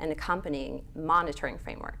an accompanying monitoring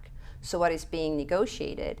framework. So what is being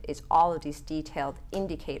negotiated is all of these detailed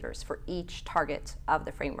indicators for each target of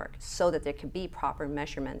the framework so that there can be proper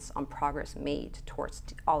measurements on progress made towards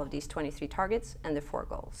all of these 23 targets and the 4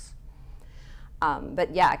 goals.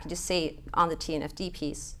 But yeah, I can just say on the TNFD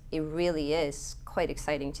piece, it really is quite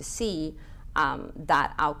exciting to see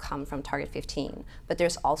that outcome from Target 15. But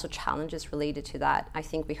there's also challenges related to that. I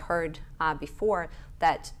think we heard before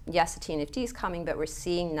that, yes, the TNFD is coming, but we're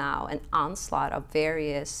seeing now an onslaught of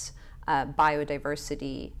various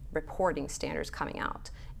biodiversity reporting standards coming out.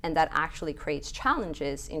 And that actually creates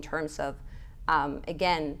challenges in terms of,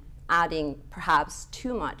 again, adding perhaps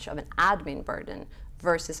too much of an admin burden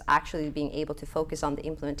versus actually being able to focus on the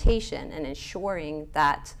implementation and ensuring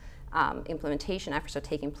that implementation efforts are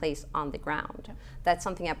taking place on the ground. That's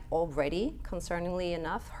something I've already, concerningly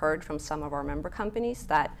enough, heard from some of our member companies,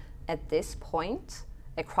 that at this point,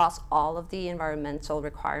 across all of the environmental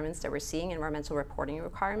requirements that we're seeing, environmental reporting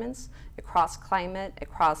requirements, across climate,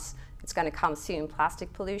 across, it's going to come soon,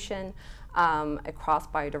 plastic pollution, across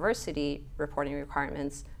biodiversity reporting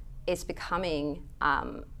requirements, it's becoming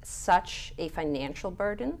such a financial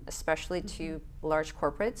burden, especially to large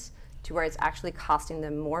corporates, to where it's actually costing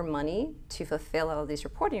them more money to fulfill all of these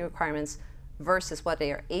reporting requirements versus what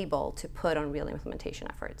they are able to put on real implementation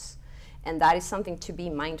efforts. And that is something to be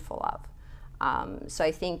mindful of. So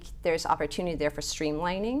I think there's opportunity there for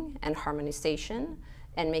streamlining and harmonization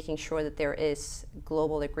and making sure that there is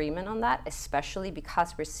global agreement on that, especially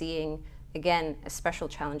because we're seeing, again, special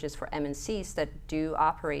challenges for MNCs that do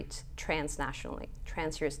operate transnationally,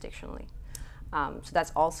 transjurisdictionally. So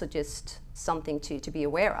that's also just something to be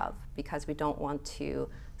aware of, because we don't want to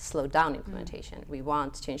slow down implementation. We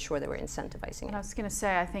want to ensure that we're incentivizing it. I was going to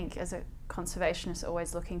say, I think as a conservationist,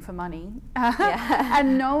 always looking for money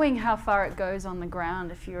and knowing how far it goes on the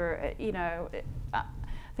ground. If you're,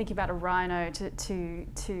 thinking about a rhino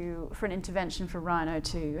for an intervention for rhino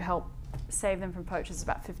to help save them from poachers is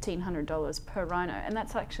about $1,500 per rhino, and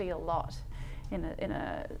that's actually a lot in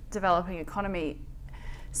a developing economy.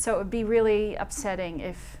 So it would be really upsetting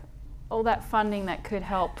if all that funding that could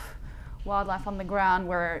help wildlife on the ground,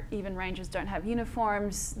 where even rangers don't have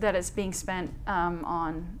uniforms, that it's being spent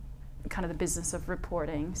on kind of the business of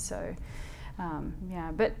reporting. So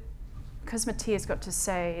but because Mattia's got to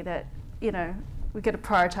say that, we've got to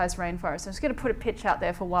prioritize rainforests. I'm just going to put a pitch out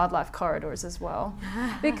there for wildlife corridors as well,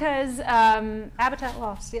 because Habitat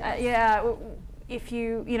loss. if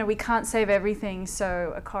we can't save everything,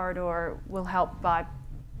 so a corridor will help by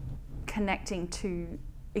connecting to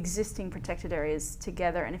existing protected areas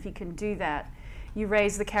together, and if you can do that, you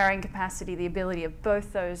raise the carrying capacity, the ability of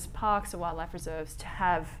both those parks or wildlife reserves to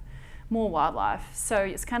have more wildlife. So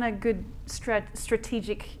it's kind of a good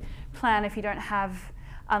strategic plan if you don't have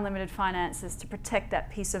unlimited finances to protect that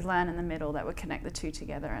piece of land in the middle that would connect the two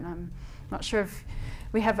together. And I'm not sure if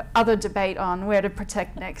we have other debate on where to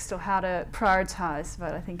protect next or how to prioritize,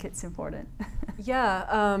 but I think it's important.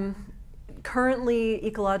 Currently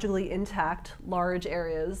ecologically intact large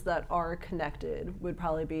areas that are connected would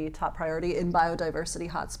probably be top priority in biodiversity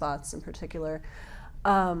hotspots in particular.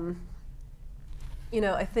 I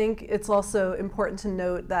think it's also important to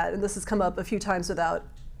note that, and this has come up a few times without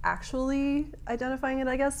actually identifying it,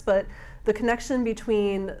 I guess, but the connection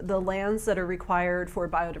between the lands that are required for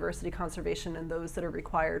biodiversity conservation and those that are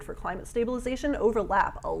required for climate stabilization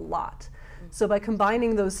overlap a lot. So by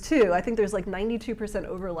combining those two, I think there's like 92%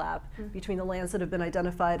 overlap between the lands that have been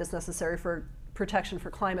identified as necessary for protection for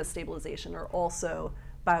climate stabilization are also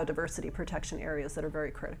biodiversity protection areas that are very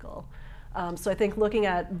critical. So I think looking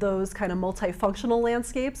at those kind of multifunctional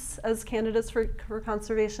landscapes as candidates for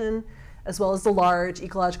conservation, as well as the large,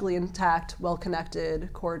 ecologically intact,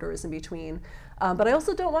 well-connected corridors in between. But I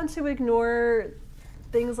also don't want to ignore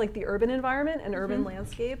things like the urban environment and urban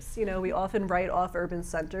landscapes. We often write off urban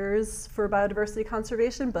centers for biodiversity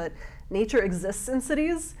conservation, but nature exists in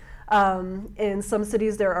cities. In some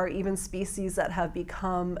cities, there are even species that have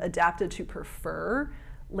become adapted to prefer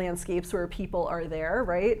landscapes where people are there,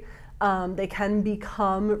 right? They can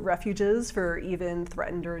become refuges for even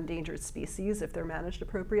threatened or endangered species if they're managed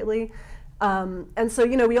appropriately. And so,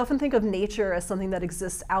 we often think of nature as something that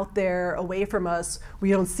exists out there away from us. We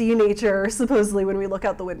don't see nature, supposedly, when we look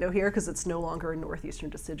out the window here because it's no longer a northeastern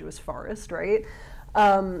deciduous forest, right?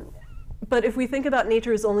 But if we think about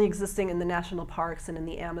nature as only existing in the national parks and in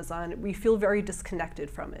the Amazon, we feel very disconnected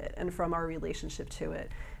from it and from our relationship to it.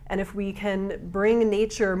 And if we can bring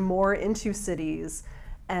nature more into cities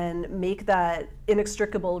and make that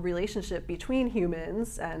inextricable relationship between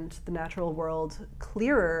humans and the natural world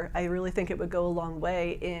clearer, I really think it would go a long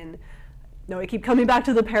way in, I keep coming back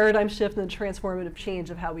to the paradigm shift and the transformative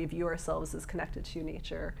change of how we view ourselves as connected to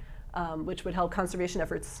nature, which would help conservation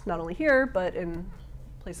efforts not only here, but in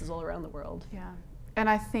places all around the world. Yeah, and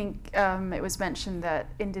I think it was mentioned that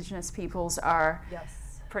Indigenous peoples are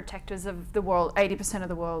protectors of the world, 80% of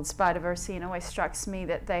the world's biodiversity, and it always strikes me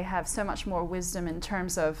that they have so much more wisdom in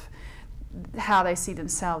terms of how they see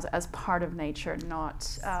themselves as part of nature, not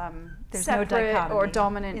there's no separate dichotomy or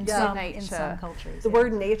dominant in nature. In some cultures. The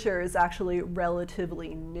word nature is actually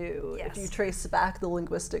relatively new Yes. if you trace back the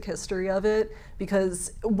linguistic history of it,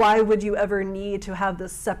 because why would you ever need to have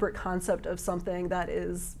this separate concept of something that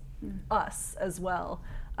is us as well?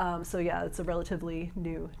 So yeah, it's a relatively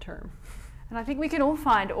new term. And I think we can all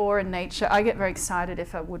find awe in nature. I get very excited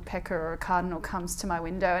if a woodpecker or a cardinal comes to my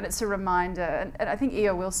window, and it's a reminder. And I think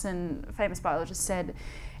E.O. Wilson, famous biologist, said,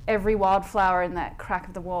 every wildflower in that crack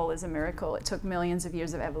of the wall is a miracle. It took millions of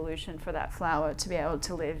years of evolution for that flower to be able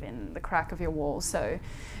to live in the crack of your wall. So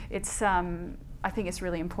it's, I think it's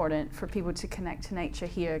really important for people to connect to nature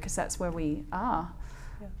here, because that's where we are.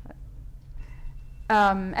 Yeah.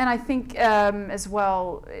 And I think as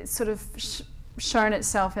well, it's sort of shown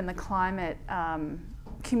itself in the climate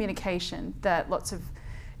communication, that lots of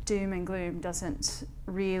doom and gloom doesn't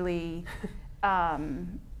really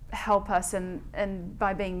help us, and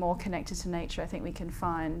by being more connected to nature, I think we can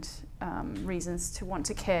find reasons to want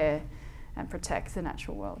to care and protect the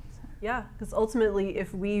natural world. Yeah, because ultimately,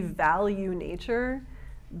 if we value nature,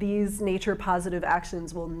 these nature positive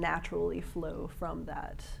actions will naturally flow from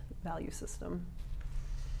that value system.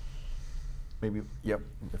 Maybe, yep,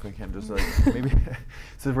 if I can just maybe,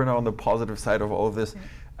 since we're now on the positive side of all of this,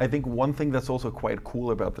 I think one thing that's also quite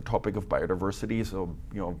cool about the topic of biodiversity, so,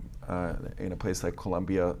 in a place like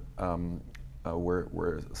Colombia,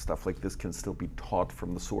 where stuff like this can still be taught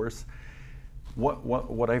from the source,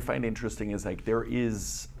 what I find interesting is, like, there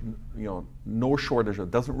is, no shortage.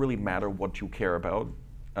 It doesn't really matter what you care about,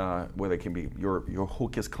 whether it can be your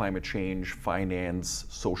hook is climate change, finance,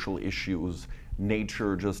 social issues,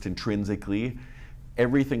 nature just intrinsically,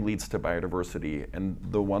 everything leads to biodiversity. And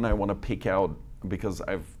the one I want to pick out, because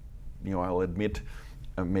I'll admit,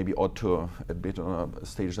 maybe ought to admit on a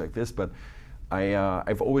stage like this, but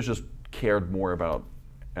I've always just cared more about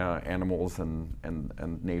animals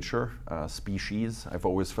and nature, species. I've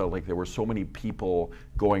always felt like there were so many people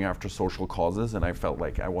going after social causes, and I felt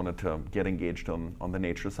like I wanted to get engaged on the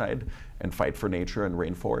nature side and fight for nature and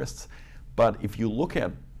rainforests. But if you look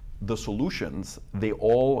at the solutions, they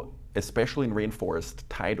all, especially in rainforests,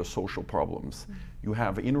 tie to social problems. Mm-hmm. You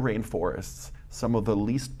have in rainforests some of the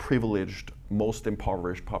least privileged, most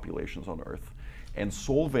impoverished populations on Earth. And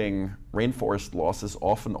solving rainforest loss is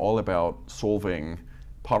often all about solving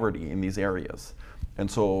poverty in these areas. And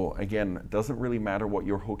so, again, it doesn't really matter what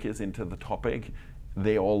your hook is into the topic,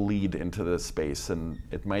 they all lead into this space. And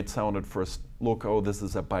it might sound at first, look, oh, this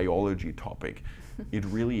is a biology topic. It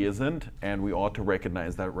really isn't, and we ought to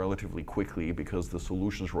recognize that relatively quickly, because the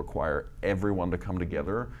solutions require everyone to come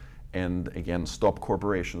together and, again, stop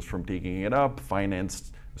corporations from digging it up,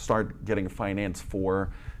 start getting finance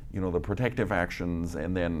for, the protective actions,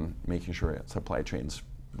 and then making sure supply chains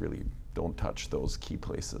really don't touch those key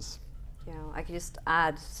places. Yeah, I could just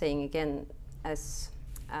add, saying again, as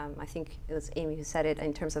I think it was Amy who said it,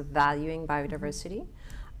 in terms of valuing biodiversity.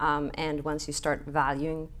 And once you start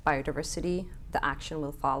valuing biodiversity, the action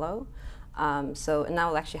will follow. So now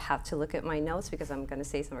I'll actually have to look at my notes, because I'm going to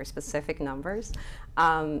say some very specific numbers.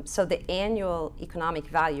 So the annual economic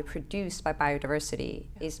value produced by biodiversity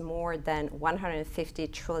is more than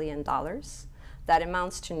 $150 trillion. That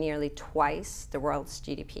amounts to nearly twice the world's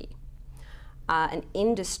GDP. And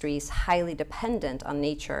industries highly dependent on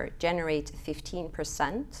nature generate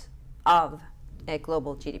 15% of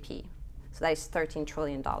global GDP. So that is $13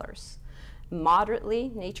 trillion.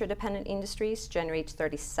 Moderately nature-dependent industries generate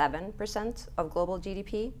 37% of global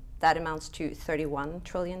GDP. That amounts to $31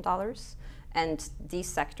 trillion. And these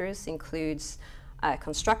sectors includes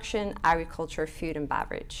construction, agriculture, food, and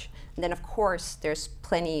beverage. And then, of course, there's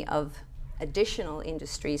plenty of additional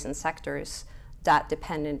industries and sectors that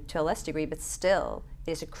depend to a less degree, but still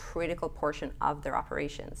is a critical portion of their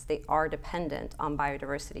operations. They are dependent on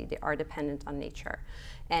biodiversity. They are dependent on nature.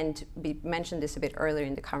 And we mentioned this a bit earlier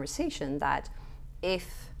in the conversation, that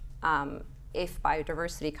if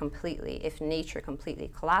biodiversity completely, if nature completely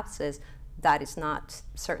collapses, that is not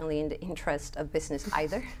certainly in the interest of business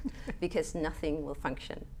either, because nothing will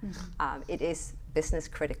function. Mm-hmm. It is business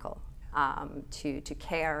critical to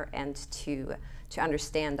care and to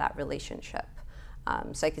understand that relationship.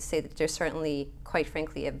 So I could say that there's certainly, quite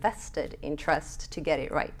frankly, a vested interest to get it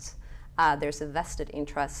right. There's a vested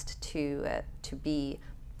interest to be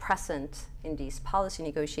present in these policy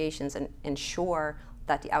negotiations and ensure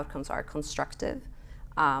that the outcomes are constructive.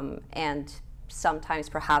 And sometimes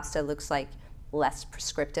perhaps that looks like less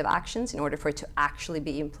prescriptive actions in order for it to actually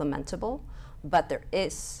be implementable. But there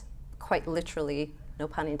is, quite literally, no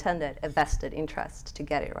pun intended, a vested interest to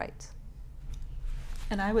get it right.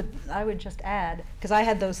 And I would just add, because I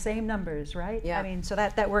had those same numbers, right? Yeah. I mean, so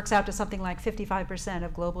that works out to something like 55%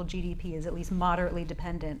 of global GDP is at least moderately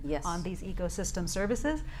dependent on these ecosystem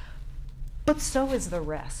services. But so is the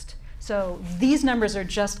rest. So these numbers are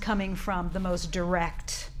just coming from the most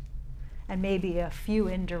direct and maybe a few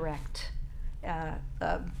indirect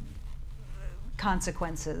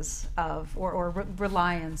consequences of or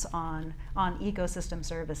reliance on ecosystem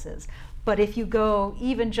services. But if you go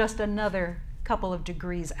even just another couple of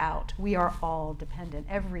degrees out, we are all dependent.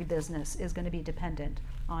 Every business is going to be dependent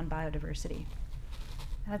on biodiversity.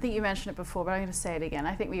 And I think you mentioned it before, but I'm going to say it again.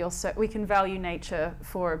 I think we can value nature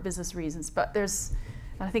for business reasons, but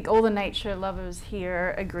I think all the nature lovers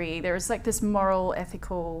here agree, there's like this moral,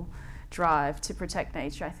 ethical drive to protect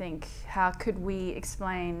nature. I think, how could we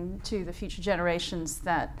explain to the future generations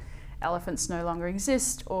that elephants no longer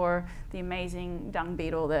exist, or the amazing dung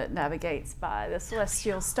beetle that navigates by the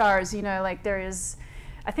celestial stars? You know, like, there is,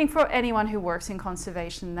 I think for anyone who works in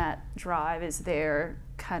conservation, that drive is there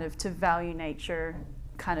kind of to value nature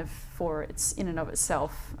kind of for its in and of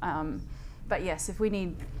itself. But yes, if we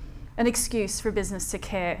need an excuse for business to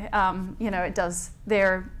care, you know, it does,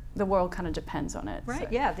 the world kind of depends on it. Right, so.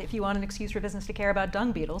 yeah, if you want an excuse for business to care about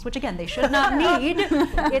dung beetles, which again, they should not need,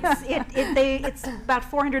 it's about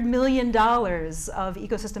 $400 million of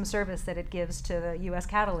ecosystem service that it gives to the US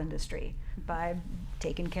cattle industry by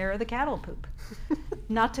taking care of the cattle poop.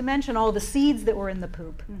 Not to mention all the seeds that were in the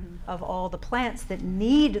poop of all the plants that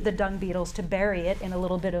need the dung beetles to bury it in a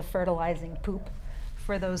little bit of fertilizing poop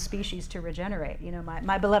for those species to regenerate. You know,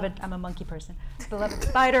 my beloved, I'm a monkey person, beloved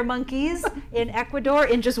spider monkeys in Ecuador,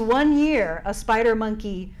 in just 1 year, a spider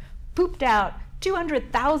monkey pooped out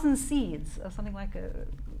 200,000 seeds of something like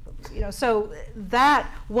so that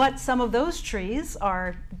what some of those trees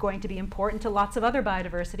are going to be important to lots of other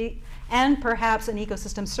biodiversity, and perhaps an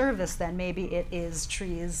ecosystem service, then maybe it is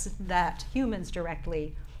trees that humans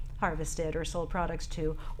directly harvested or sold products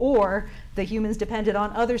to, or the humans depended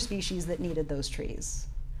on other species that needed those trees,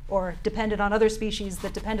 or depended on other species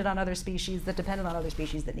that depended on other species that depended on other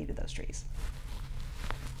species that needed those trees.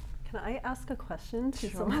 Can I ask a question to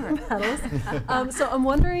Sure. some of the panelists? So I'm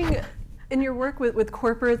wondering, in your work with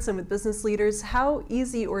corporates and with business leaders, how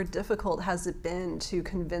easy or difficult has it been to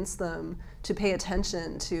convince them to pay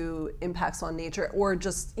attention to impacts on nature, or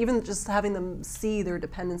even just having them see their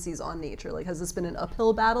dependencies on nature? Like, has this been an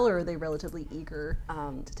uphill battle, or are they relatively eager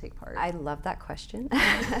to take part? I love that question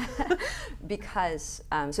because,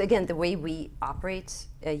 so again, the way we operate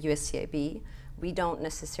USCIB, we don't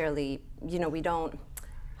necessarily,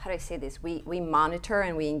 how do I say this? We monitor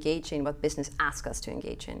and we engage in what business asks us to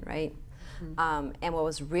engage in, right? And what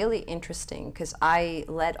was really interesting, because I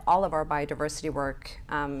led all of our biodiversity work,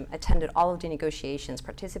 attended all of the negotiations,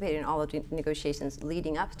 participated in all of the negotiations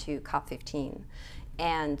leading up to COP15.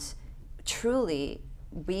 And truly,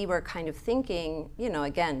 we were kind of thinking,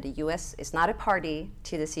 again, the US is not a party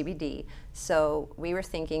to the CBD, so we were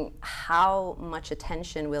thinking how much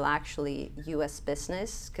attention will actually US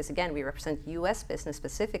business, because again, we represent US business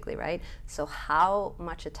specifically, right? So how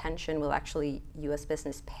much attention will actually US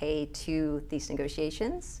business pay to these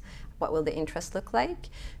negotiations? What will the interest look like?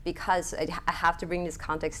 Because I have to bring this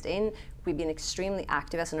context in. We've been extremely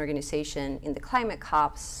active as an organization in the climate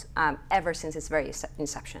COPs ever since its very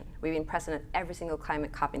inception. We've been present at every single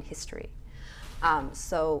climate COP in history.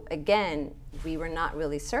 So again, we were not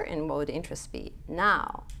really certain what would the interest be.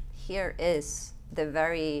 Now, here is the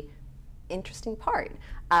very interesting part.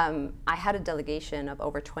 I had a delegation of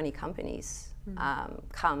over 20 companies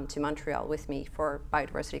come to Montreal with me for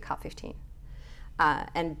Biodiversity COP15.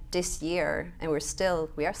 And this year, and we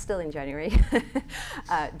are still in January,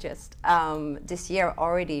 this year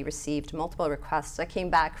already received multiple requests. I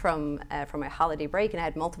came back from my holiday break and I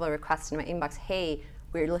had multiple requests in my inbox. Hey,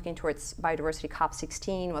 we're looking towards Biodiversity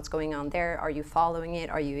COP16. What's going on there? Are you following it?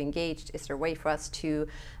 Are you engaged? Is there a way for us to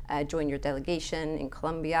join your delegation in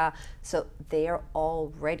Colombia? So they are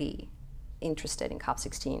already interested in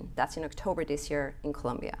COP16. That's in October this year in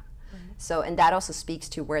Colombia. So, and that also speaks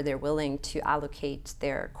to where they're willing to allocate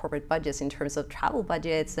their corporate budgets in terms of travel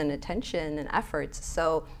budgets and attention and efforts.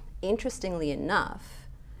 So, interestingly enough,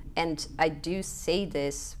 and I do say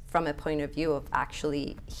this from a point of view of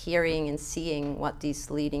actually hearing and seeing what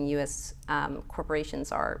these leading US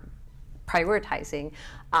corporations are prioritizing,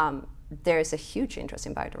 there's a huge interest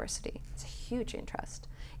in biodiversity. It's a huge interest.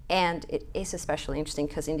 And it is especially interesting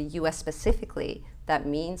because in the US specifically, that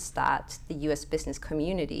means that the US business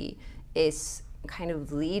community is kind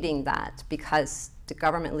of leading that because the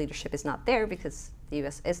government leadership is not there because the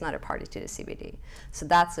US is not a party to the CBD. So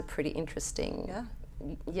that's a pretty interesting,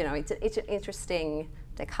 it's an interesting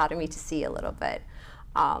dichotomy to see a little bit.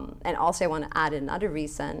 And also I want to add another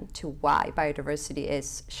reason to why biodiversity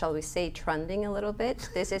is, shall we say, trending a little bit.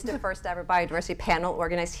 This is the first ever biodiversity panel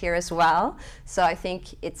organized here as well. So I think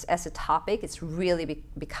it's, as a topic, it's really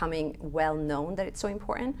becoming well known that it's so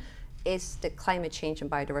important, is the climate change and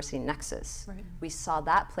biodiversity nexus. Right. We saw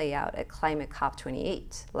that play out at Climate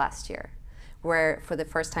COP28 last year, where for the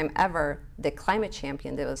first time ever, the climate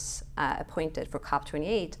champion that was appointed for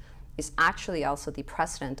COP28 is actually also the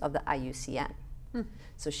president of the IUCN.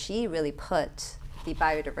 So she really put the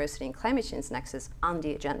biodiversity and climate change nexus on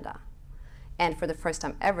the agenda. And for the first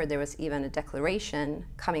time ever, there was even a declaration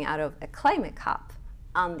coming out of a climate COP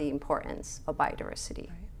on the importance of biodiversity.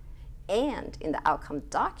 Right. And in the outcome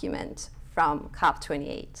document from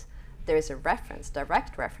COP28, there is a reference,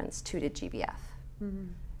 direct reference to the GBF. Mm-hmm.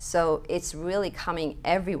 So it's really coming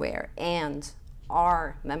everywhere, and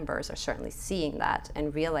our members are certainly seeing that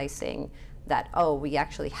and realizing that, oh, we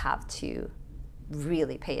actually have to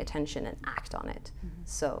really pay attention and act on it. Mm-hmm.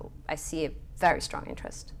 So I see a very strong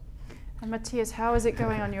interest. And Matthias, how is it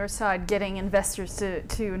going on your side, getting investors to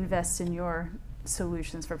invest in your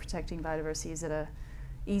solutions for protecting biodiversity? Is it a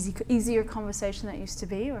easier conversation than it used to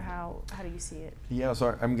be, or how do you see it? Yeah,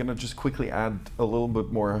 so I'm going to just quickly add a little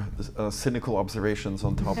bit more cynical observations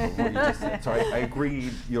on top of what you just said. So I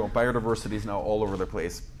agree, biodiversity is now all over the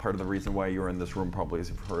place. Part of the reason why you're in this room probably is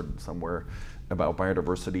you've heard somewhere about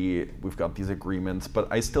biodiversity. We've got these agreements, but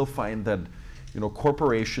I still find that,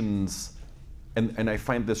 corporations, and I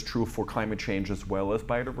find this true for climate change as well as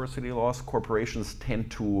biodiversity loss, corporations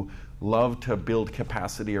tend to love to build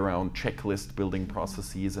capacity around checklist building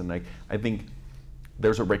processes. And I think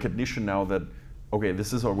there's a recognition now that, okay,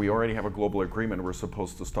 we already have a global agreement, we're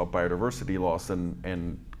supposed to stop biodiversity loss,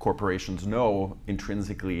 and corporations know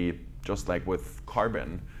intrinsically, just like with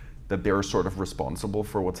carbon, that they're sort of responsible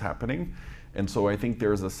for what's happening. And so I think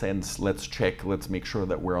there's a sense, let's check, let's make sure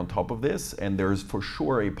that we're on top of this. And there's for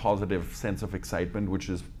sure a positive sense of excitement, which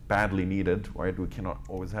is badly needed, right? We cannot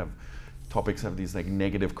always have topics have these like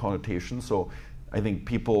negative connotations. So I think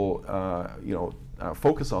people,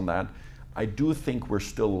 focus on that. I do think we're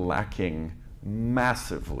still lacking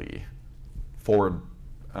massively forward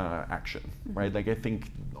action, right? Like I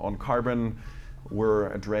think on carbon,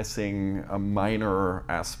 we're addressing a minor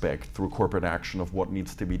aspect through corporate action of what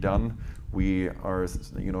needs to be done. We are,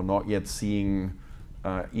 not yet seeing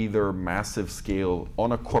either massive scale,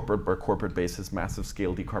 on a corporate by corporate basis, massive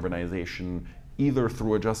scale decarbonization, either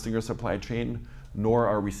through adjusting your supply chain, nor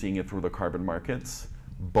are we seeing it through the carbon markets.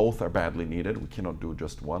 Both are badly needed. We cannot do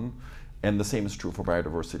just one. And the same is true for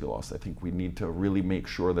biodiversity loss. I think we need to really make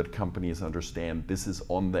sure that companies understand this is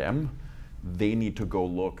on them. They need to go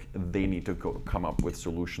look, they need to go come up with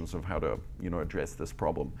solutions of how to, address this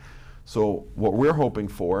problem. So what we're hoping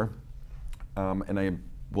for, and I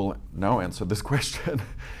will now answer this question,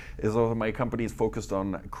 is my company is focused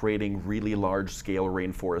on creating really large-scale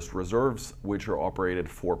rainforest reserves, which are operated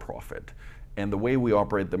for profit. And the way we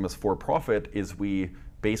operate them as for profit is we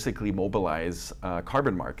basically mobilize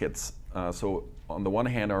carbon markets. So on the one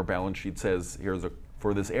hand, our balance sheet says,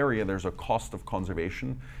 for this area, there's a cost of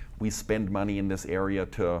conservation. We spend money in this area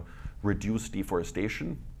to reduce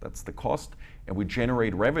deforestation. That's the cost. And we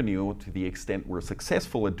generate revenue to the extent we're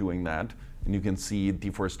successful at doing that. And you can see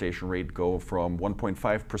deforestation rate go from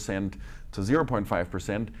 1.5% to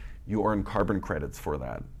 0.5%. You earn carbon credits for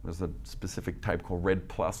that. There's a specific type called Red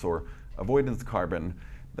Plus or avoidance carbon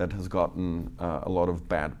that has gotten a lot of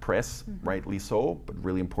bad press, rightly so, but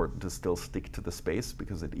really important to still stick to the space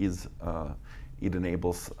because it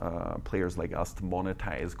enables players like us to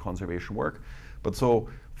monetize conservation work. But so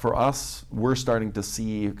for us, we're starting to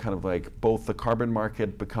see kind of like both the carbon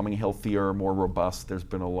market becoming healthier, more robust. There's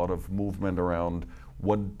been a lot of movement around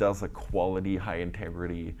what does a quality, high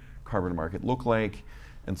integrity carbon market look like.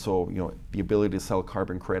 And so, the ability to sell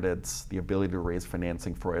carbon credits, the ability to raise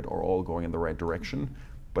financing for it are all going in the right direction.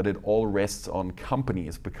 But it all rests on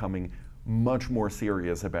companies becoming much more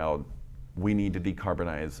serious about we need to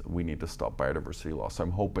decarbonize, we need to stop biodiversity loss. So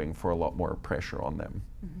I'm hoping for a lot more pressure on them.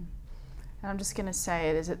 Mm-hmm. And I'm just going to say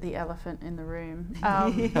it, is it the elephant in the room?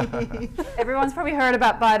 Everyone's probably heard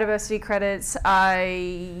about biodiversity credits.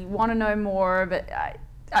 I want to know more, but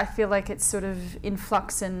I feel like it's sort of in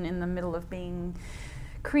flux and in the middle of being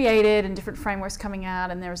created and different frameworks coming out,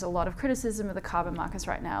 and there's a lot of criticism of the carbon markets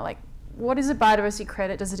right now. Like, what is a biodiversity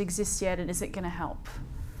credit? Does it exist yet, and is it going to help?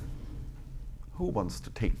 Who wants to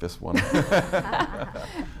take this one?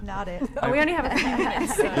 Not it. We only have a few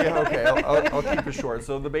minutes. So. Yeah, okay, I'll keep it short.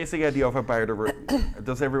 So the basic idea of a biodiversity,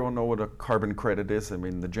 does everyone know what a carbon credit is? I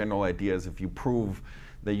mean, the general idea is if you prove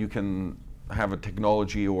that you can have a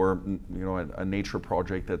technology or a nature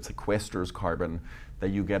project that sequesters carbon, that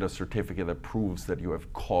you get a certificate that proves that you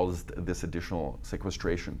have caused this additional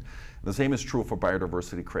sequestration. The same is true for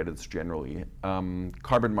biodiversity credits generally.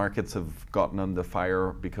 Carbon markets have gotten under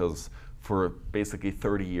fire because for basically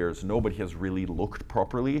 30 years, nobody has really looked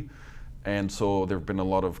properly. And so there have been a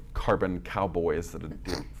lot of carbon cowboys that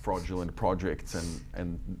did fraudulent projects,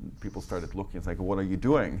 and people started looking, it's like, what are you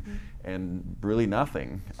doing? And really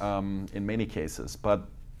nothing in many cases. But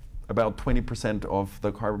about 20% of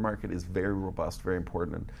the carbon market is very robust, very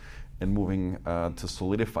important. and moving to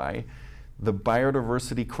solidify. The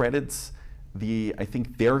biodiversity credits, I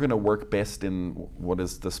think they're going to work best in what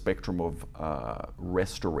is the spectrum of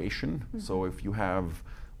restoration. So if you have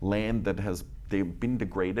land that they've been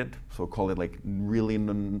degraded, so call it like really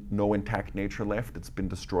no intact nature left, it's been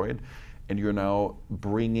destroyed, and you're now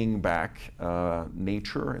bringing back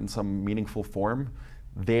nature in some meaningful form,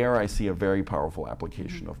 there I see a very powerful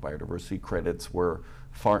application of biodiversity credits where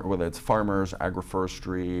whether it's farmers,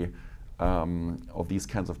 agroforestry, of these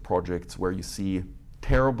kinds of projects where you see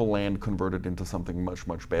terrible land converted into something much,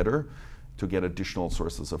 much better to get additional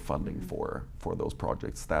sources of funding for those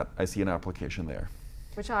projects. That I see an application there.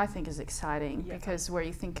 Which I think is exciting, because where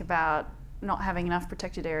you think about not having enough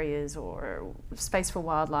protected areas or space for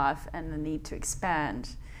wildlife and the need to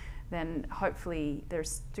expand, then hopefully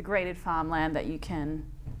there's degraded farmland that you can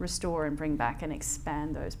restore and bring back and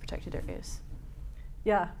expand those protected areas.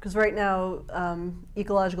 Yeah, because right now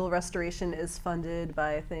ecological restoration is funded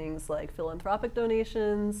by things like philanthropic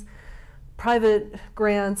donations, private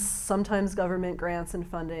grants, sometimes government grants and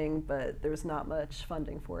funding, but there's not much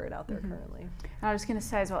funding for it out there currently. And I was going to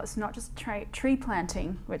say as well, it's not just tree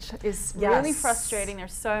planting, which is really frustrating.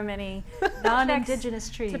 There's so many non-indigenous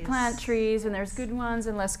trees to plant trees, and there's good ones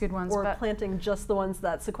and less good ones. Or but planting just the ones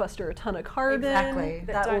that sequester a ton of carbon. Exactly.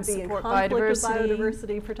 That will be in conflict with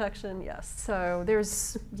biodiversity protection, yes. So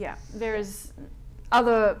there's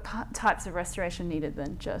other types of restoration needed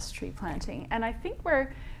than just tree planting. And I think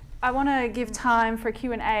I want to give time for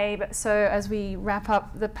Q&A, but so as we wrap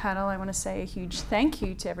up the panel, I want to say a huge thank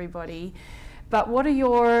you to everybody. But what are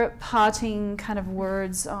your parting kind of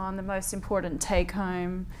words on the most important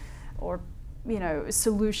take-home or,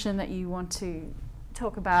 solution that you want to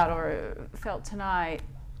talk about or felt tonight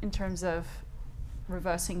in terms of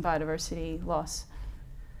reversing biodiversity loss?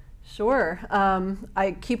 Sure.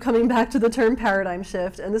 I keep coming back to the term paradigm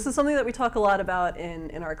shift, and this is something that we talk a lot about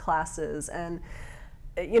in our classes. And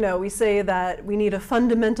we say that we need a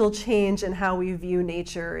fundamental change in how we view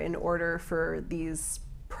nature in order for these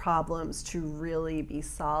problems to really be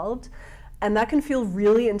solved. And that can feel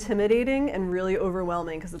really intimidating and really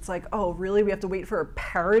overwhelming, because it's like, oh, really? We have to wait for a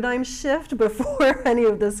paradigm shift before any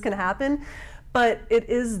of this can happen? But it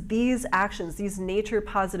is these actions, these nature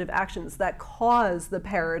positive actions, that cause the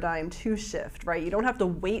paradigm to shift, right? You don't have to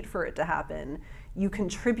wait for it to happen. You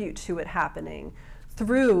contribute to it happening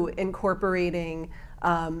through incorporating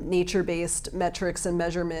nature-based metrics and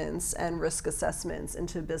measurements and risk assessments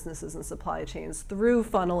into businesses and supply chains, through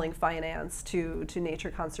funneling finance to nature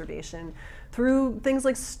conservation, through things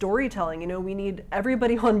like storytelling. We need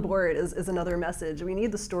everybody on board is another message. We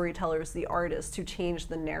need the storytellers, the artists, to change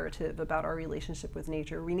the narrative about our relationship with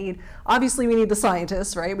nature. Obviously we need the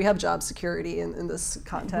scientists, right? We have job security in this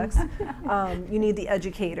context. You need the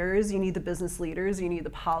educators, you need the business leaders, you need the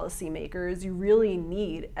policy makers. You really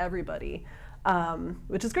need everybody.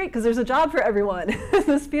 Which is great, because there's a job for everyone in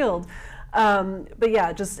this field. But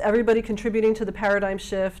yeah, just everybody contributing to the paradigm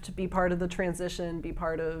shift, be part of the transition, be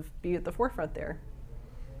at the forefront there.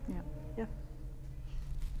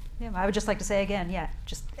 Yeah, I would just like to say again,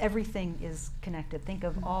 just everything is connected. Think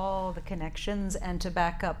of all the connections, and to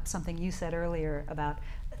back up something you said earlier about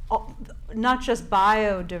not just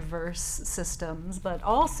biodiverse systems, but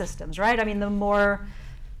all systems, right? I mean, the more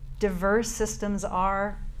diverse systems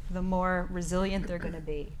are, the more resilient they're going to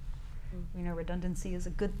be. Redundancy is a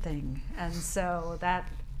good thing, and so that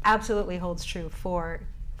absolutely holds true for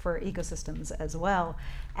ecosystems as well.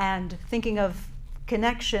 And thinking of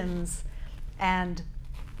connections, and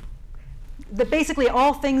basically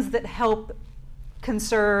all things that help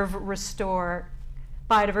conserve, restore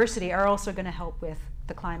biodiversity are also going to help with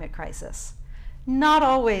the climate crisis. Not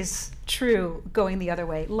always true going the other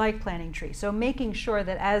way, like planting trees. So making sure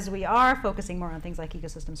that as we are focusing more on things like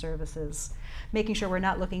ecosystem services, making sure we're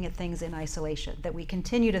not looking at things in isolation, that we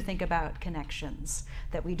continue to think about connections,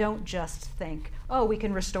 that we don't just think, oh, we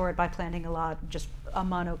can restore it by planting just a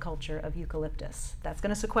monoculture of eucalyptus. That's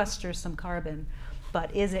going to sequester some carbon, but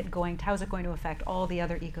how is it going to affect all the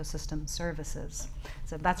other ecosystem services?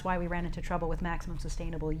 So that's why we ran into trouble with maximum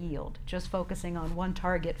sustainable yield, just focusing on one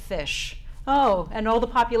target, fish. Oh, and all the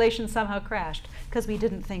population somehow crashed because we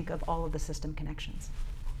didn't think of all of the system connections.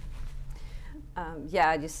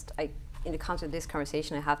 In the context of this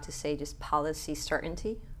conversation, I have to say just policy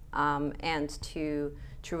certainty, and to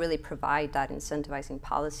really provide that incentivizing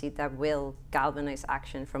policy that will galvanize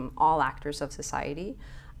action from all actors of society.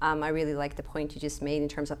 I really like the point you just made in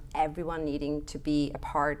terms of everyone needing to be a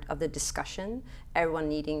part of the discussion, everyone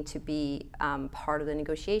needing to be part of the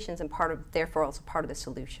negotiations and therefore also part of the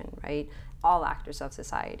solution, right? All actors of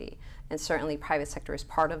society. And certainly private sector is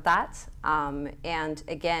part of that. And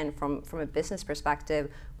again, from a business perspective,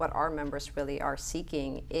 what our members really are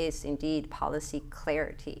seeking is indeed policy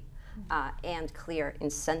clarity and clear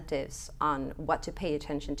incentives on what to pay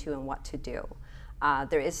attention to and what to do.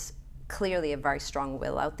 There is clearly a very strong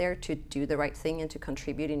will out there to do the right thing and to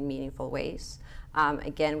contribute in meaningful ways.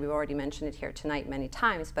 Again, we've already mentioned it here tonight many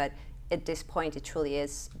times, but at this point it truly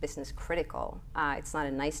is business critical. It's not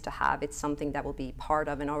a nice to have, it's something that will be part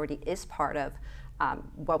of and already is part of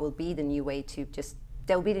what will be the new way to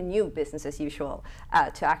there will be the new business as usual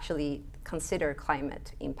to actually consider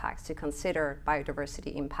climate impacts, to consider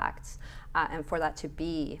biodiversity impacts, and for that to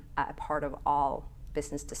be a part of all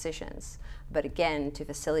business decisions. But again, to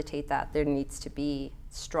facilitate that, there needs to be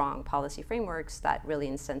strong policy frameworks that really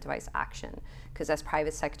incentivize action. Because as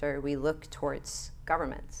private sector, we look towards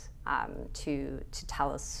governments to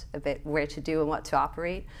tell us a bit where to do and what to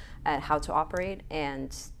operate and how to operate.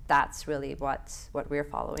 And that's really what we're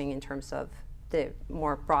following in terms of the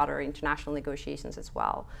more broader international negotiations as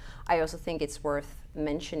well. I also think it's worth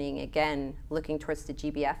mentioning, again, looking towards the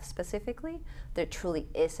GBF specifically, there truly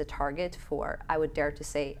is a target for, I would dare to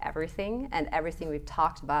say, everything, and everything we've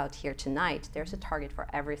talked about here tonight, there's a target for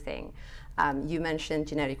everything. You mentioned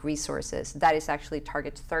genetic resources. That is actually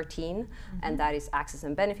target 13, and that is access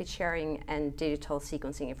and benefit sharing and digital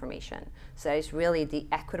sequencing information. So that is really the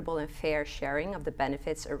equitable and fair sharing of the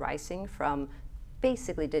benefits arising from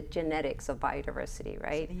basically the genetics of biodiversity,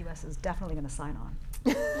 right? So the US is definitely going to sign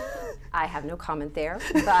on. I have no comment there,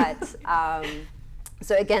 but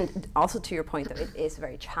so again, also to your point, though, it is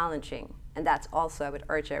very challenging, and that's also, I would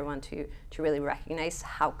urge everyone to really recognize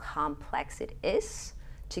how complex it is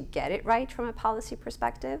to get it right from a policy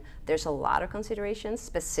perspective. There's a lot of considerations,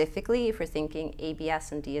 specifically if we're thinking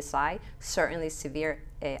ABS and DSI, certainly severe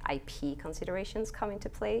IP considerations come into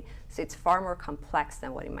play, so it's far more complex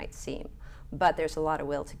than what it might seem. But there's a lot of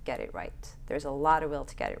will to get it right. There's a lot of will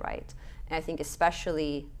to get it right. And I think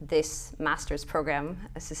especially this master's program,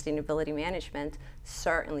 Sustainability Management,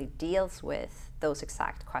 certainly deals with those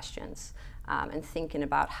exact questions and thinking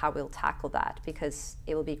about how we'll tackle that, because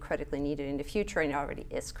it will be critically needed in the future and it already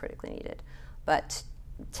is critically needed. But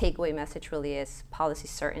takeaway message really is policy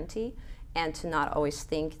certainty, and to not always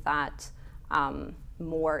think that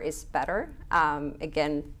more is better.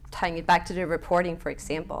 Again, tying it back to the reporting, for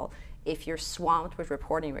example, if you're swamped with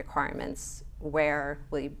reporting requirements, where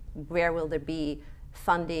will there be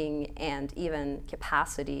funding and even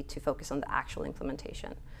capacity to focus on the actual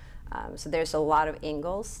implementation? So there's a lot of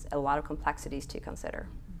angles, a lot of complexities to consider.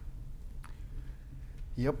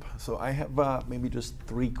 Yep, so I have maybe just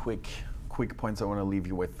three quick points I want to leave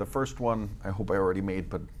you with. The first one, I hope I already made,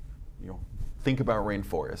 but think about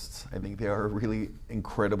rainforests. I think they are really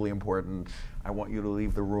incredibly important. I want you to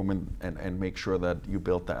leave the room and make sure that you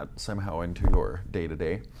build that somehow into your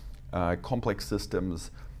day-to-day. Complex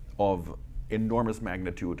systems of enormous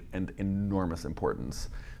magnitude and enormous importance.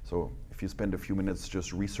 So if you spend a few minutes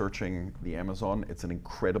just researching the Amazon, it's an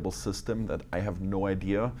incredible system that I have no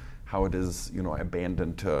idea how it is,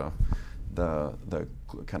 abandoned to the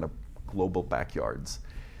kind of global backyards.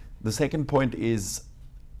 The second point is,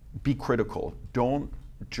 be critical. Don't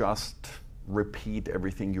just repeat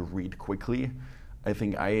everything you read quickly. I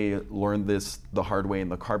think I learned this the hard way in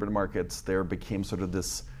the carbon markets. There became sort of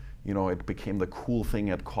this, it became the cool thing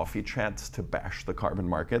at coffee chats to bash the carbon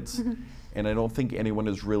markets. And I don't think anyone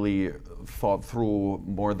has really thought through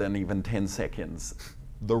more than even 10 seconds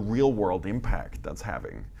the real world impact that's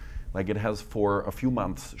having. Like, it has for a few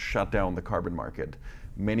months shut down the carbon market.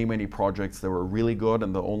 Many projects that were really good,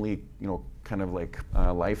 and the only kind of like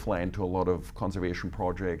lifeline to a lot of conservation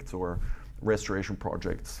projects or restoration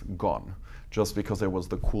projects gone, just because it was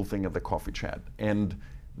the cool thing at the coffee chat. And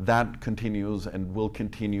that continues and will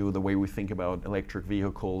continue the way we think about electric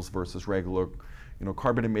vehicles versus regular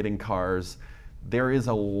carbon emitting cars. There is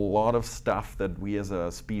a lot of stuff that we as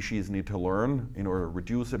a species need to learn in order to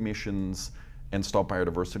reduce emissions and stop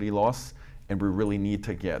biodiversity loss, and we really need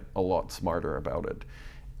to get a lot smarter about it.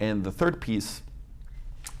 And the third piece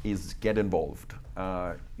is get involved.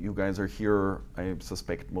 You guys are here, I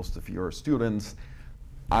suspect most of you are students.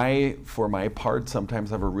 I, for my part, sometimes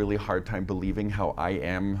have a really hard time believing how I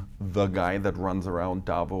am the guy that runs around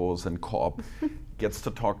Davos and COP, gets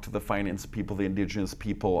to talk to the finance people, the indigenous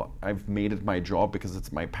people. I've made it my job because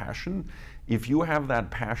it's my passion. If you have that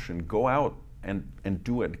passion, go out and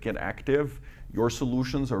do it, get active. your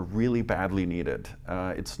solutions are really badly needed.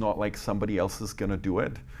 It's not like somebody else is going to do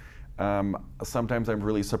it. Sometimes I'm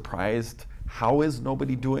really surprised, how is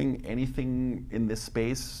nobody doing anything in this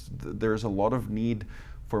space? There's a lot of need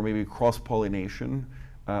for maybe cross-pollination.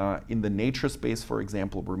 In the nature space, for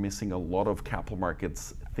example, we're missing a lot of capital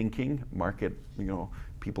markets thinking,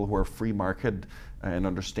 people who are free market and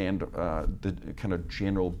understand the kind of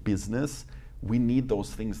general business. We need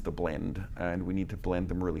those things to blend, and we need to blend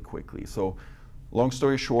them really quickly. So, long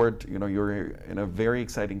story short, you're in a very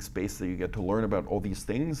exciting space that you get to learn about all these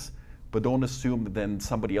things, but don't assume that then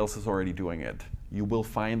somebody else is already doing it. You will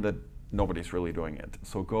find that nobody's really doing it.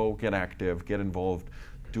 So go get active, get involved,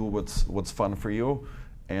 do what's fun for you,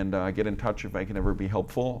 and get in touch if I can ever be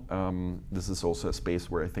helpful. This is also a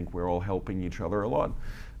space where I think we're all helping each other a lot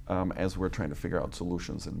as we're trying to figure out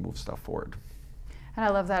solutions and move stuff forward. And I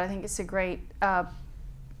love that. I think it's a great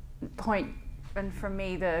point. And for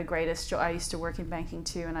me, the greatest joy, I used to work in banking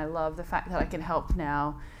too, and I love the fact that I can help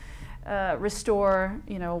now restore,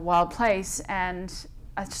 a wild place. And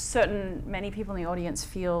many people in the audience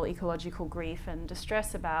feel ecological grief and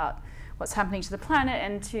distress about what's happening to the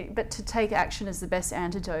planet, but to take action is the best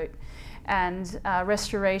antidote. And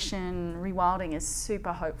restoration, rewilding is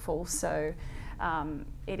super hopeful. So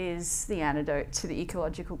it is the antidote to the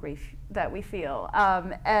ecological grief that we feel.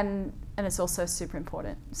 And it's also super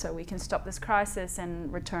important. So we can stop this crisis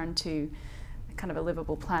and return to kind of a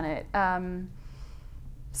livable planet. To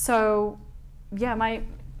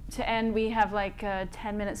end, we have like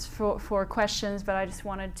 10 minutes for questions, but I just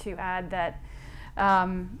wanted to add that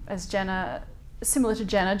as similar to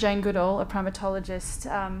Jane Goodall, a primatologist,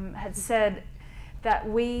 had said, that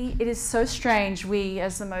it is so strange, we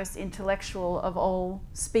as the most intellectual of all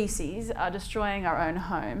species are destroying our own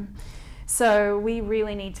home. So we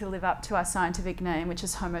really need to live up to our scientific name, which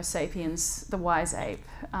is Homo sapiens, the wise ape.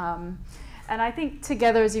 And I think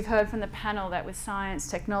together, as you've heard from the panel, that with science,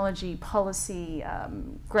 technology, policy,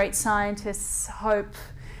 great scientists, hope,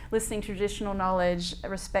 listening to traditional knowledge,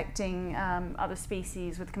 respecting other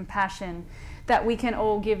species with compassion, that we can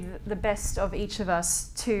all give the best of each of us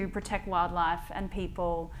to protect wildlife and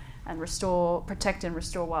people and protect and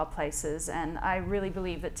restore wild places. And I really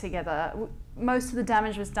believe that together, most of the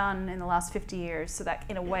damage was done in the last 50 years, so that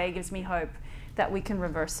in a way gives me hope that we can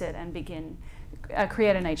reverse it and begin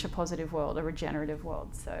create a nature positive world, a regenerative world.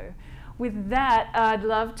 So with that, I'd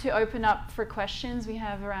love to open up for questions. We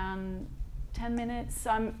have around 10 minutes.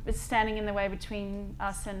 It's standing in the way between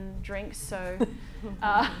us and drinks, so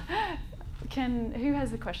who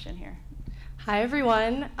has the question here? Hi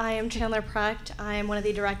everyone, I am Chandler Precht. I am one of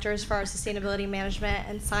the directors for our Sustainability Management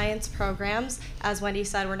and Science programs. As Wendy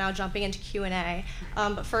said, we're now jumping into Q&A.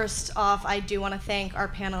 But first off, I do want to thank our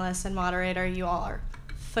panelists and moderator. You all are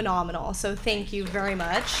phenomenal, so thank you very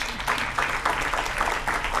much.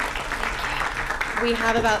 We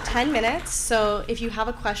have about 10 minutes, so if you have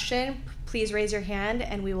a question, please raise your hand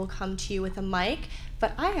and we will come to you with a mic.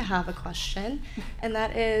 But I have a question, and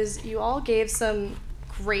that is, you all gave some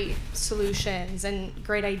great solutions and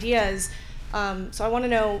great ideas. So I want to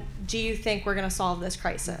know, do you think we're going to solve this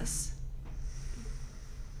crisis?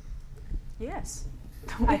 Yes.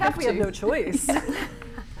 We have no choice.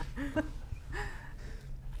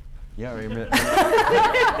 Yeah, I'm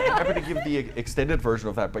happy to give the extended version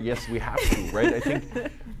of that, but yes, we have to, right?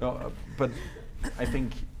 I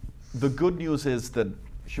think the good news is that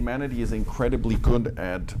humanity is incredibly good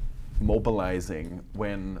at mobilizing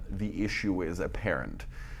when the issue is apparent.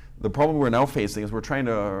 The problem we're now facing is we're trying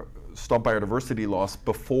to stop biodiversity loss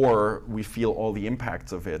before we feel all the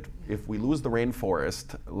impacts of it. If we lose the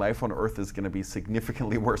rainforest, life on Earth is going to be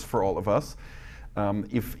significantly worse for all of us,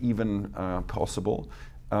 if even possible.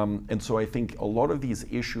 And so I think a lot of these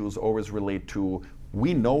issues always relate to,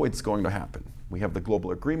 we know it's going to happen. We have the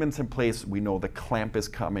global agreements in place. We know the clamp is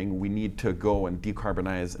coming. We need to go and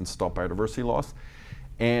decarbonize and stop biodiversity loss.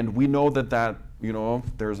 And we know that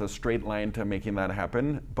there's a straight line to making that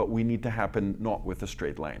happen, but we need to happen not with a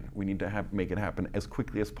straight line. We need to make it happen as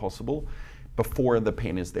quickly as possible before the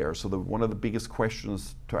pain is there. So one of the biggest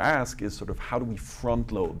questions to ask is sort of, how do we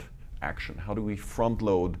front load action? How do we front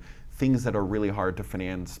load things that are really hard to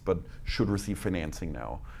finance but should receive financing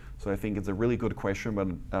now? So I think it's a really good question, but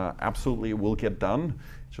absolutely it will get done.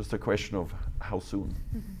 It's just a question of how soon.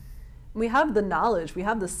 Mm-hmm. We have the knowledge, we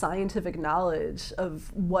have the scientific knowledge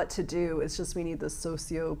of what to do. It's just we need the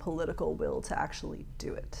socio-political will to actually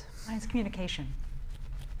do it. It's communication.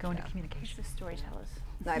 Go into communication. It's the storytellers.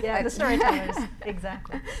 No, the storytellers,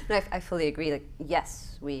 exactly. No, I fully agree. Like,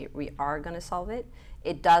 yes, we are going to solve it.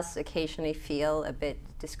 It does occasionally feel a bit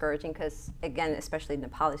discouraging because, again, especially in the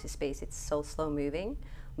policy space, it's so slow moving.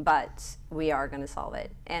 but we are going to solve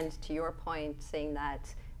it. And to your point, saying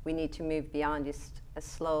that we need to move beyond just a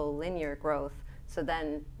slow linear growth, so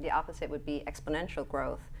then the opposite would be exponential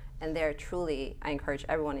growth. And there, truly, I encourage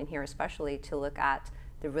everyone in here especially to look at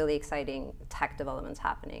the really exciting tech developments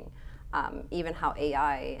happening. Even how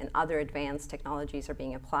AI and other advanced technologies are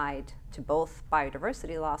being applied to both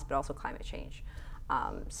biodiversity loss, but also climate change.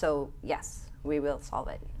 So yes, we will solve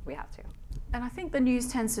it. We have to. And I think the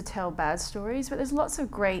news tends to tell bad stories, but there's lots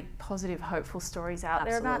of great, positive, hopeful stories out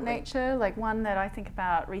there about nature. Like one that I think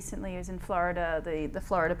about recently is in Florida, the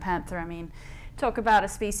Florida panther. I mean, talk about a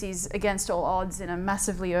species against all odds in a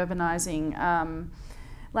massively urbanizing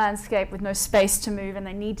landscape with no space to move, and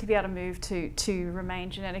they need to be able to move to remain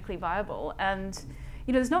genetically viable. And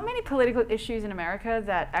you know, there's not many political issues in America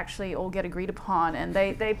that actually all get agreed upon, and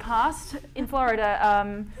they passed in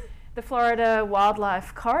Florida the Florida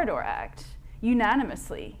Wildlife Corridor Act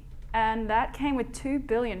unanimously, and that came with $2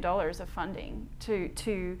 billion of funding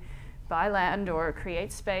to buy land or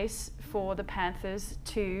create space for the panthers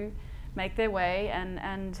to make their way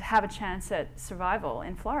and have a chance at survival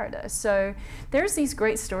in Florida. So there's these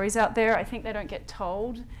great stories out there. I think they don't get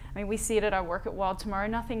told. I mean, we see it at our work at Wild Tomorrow.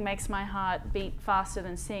 Nothing makes my heart beat faster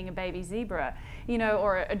than seeing a baby zebra, you know,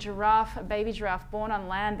 or a giraffe, a baby giraffe born on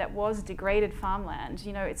land that was degraded farmland.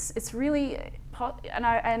 You know, it's really, and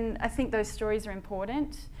I think those stories are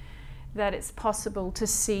important, that it's possible to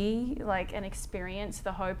see and experience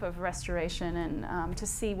the hope of restoration, and to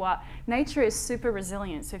see what nature is super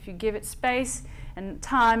resilient. So if you give it space and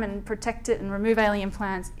time and protect it and remove alien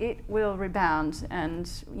plants, it will rebound,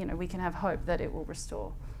 and you know, we can have hope that it will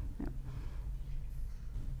restore. Yeah.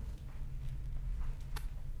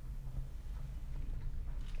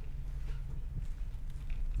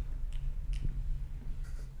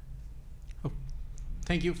 Oh,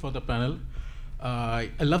 thank you for the panel. I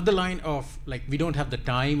love the line of we don't have the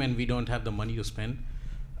time and we don't have the money to spend.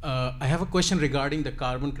 I have a question regarding the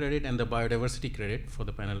carbon credit and the biodiversity credit for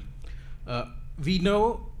the panel. We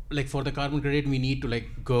know for the carbon credit we need to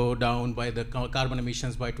go down by the carbon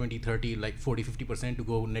emissions by 2030 40-50% to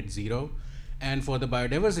go net zero, and for the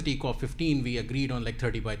biodiversity COP15 we agreed on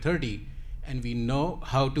 30 by 30, and we know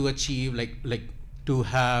how to achieve to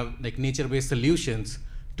have nature-based solutions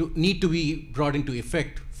to need to be brought into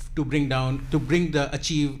effect to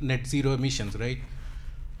achieve net zero emissions, right?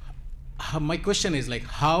 My question is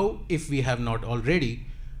how, if we have not already,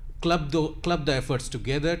 club the efforts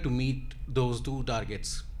together to meet those two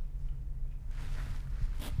targets?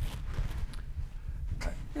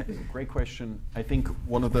 Great question. I think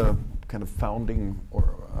one of the kind of founding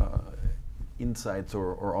insights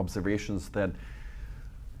or observations that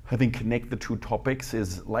I think connect the two topics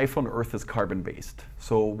is life on Earth is carbon-based.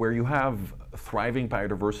 So where you have thriving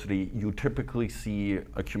biodiversity, you typically see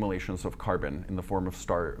accumulations of carbon in the form of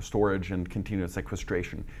storage and continuous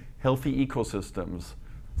sequestration. Healthy ecosystems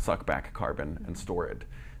suck back carbon and store it.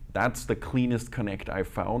 That's the cleanest connect I've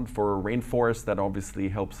found. For a rainforest, that obviously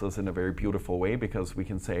helps us in a very beautiful way, because we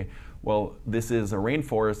can say, well, this is a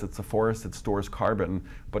rainforest, it's a forest, it stores carbon,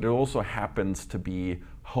 but it also happens to be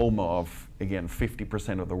home of, again,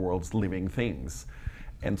 50% of the world's living things.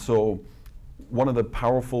 And so one of the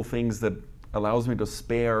powerful things that allows me to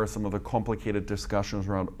spare some of the complicated discussions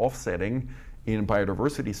around offsetting in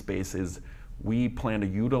biodiversity space is we plan to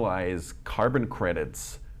utilize carbon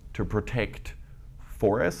credits to protect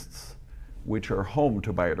forests, which are home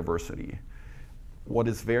to biodiversity. What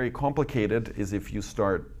is very complicated is if you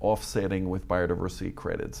start offsetting with biodiversity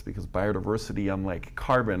credits, because biodiversity, unlike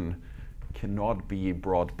carbon, cannot be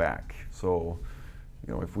brought back. So,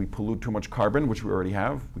 if we pollute too much carbon, which we already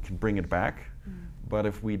have, we can bring it back. But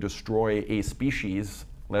if we destroy a species,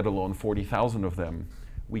 let alone 40,000 of them,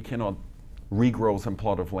 we cannot regrow some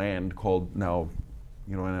plot of land called now,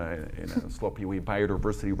 in a sloppy way,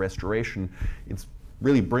 biodiversity restoration. It's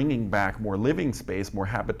really bringing back more living space, more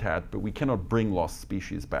habitat, but we cannot bring lost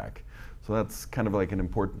species back. So that's kind of an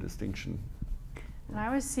important distinction. And I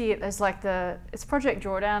always see it as it's Project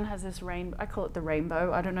Drawdown has this rainbow, I call it the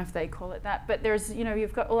rainbow, I don't know if they call it that, but there's,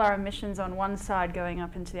 you've got all our emissions on one side going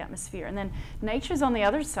up into the atmosphere, and then nature's on the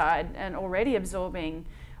other side and already absorbing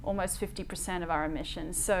almost 50% of our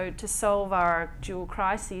emissions. So to solve our dual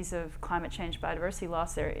crises of climate change, biodiversity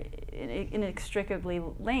loss, they're inextricably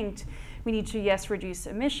linked. We need to, yes, reduce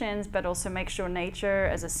emissions, but also make sure nature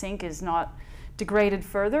as a sink is not degraded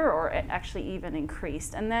further or actually even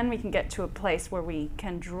increased. And then we can get to a place where we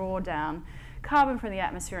can draw down carbon from the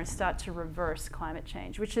atmosphere and start to reverse climate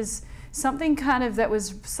change, which is something kind of that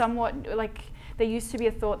was somewhat there used to be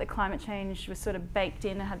a thought that climate change was sort of baked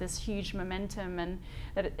in and had this huge momentum, and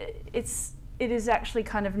that it is actually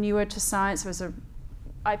kind of newer to science. There was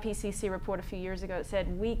IPCC report a few years ago that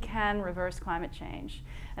said we can reverse climate change,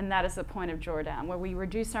 and that is the point of drawdown, where we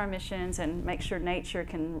reduce our emissions and make sure nature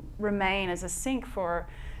can remain as a sink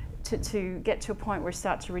to get to a point where we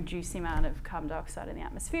start to reduce the amount of carbon dioxide in the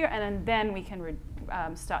atmosphere, and then we can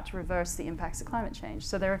start to reverse the impacts of climate change.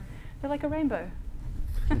 So they're like a rainbow.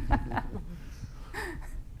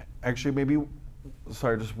 Actually, maybe,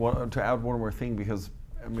 sorry, just want to add one more thing, because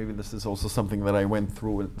maybe this is also something that I went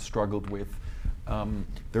through and struggled with.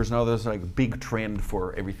 There's like a big trend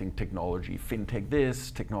for everything technology, fintech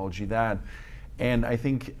this, technology that. And I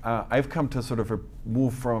think I've come to sort of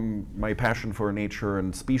move from my passion for nature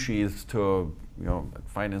and species to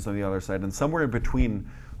finance on the other side. And somewhere in between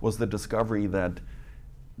was the discovery that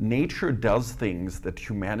nature does things that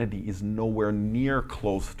humanity is nowhere near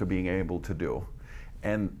close to being able to do.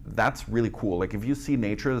 And that's really cool. Like, if you see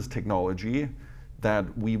nature as technology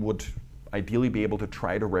that we would ideally be able to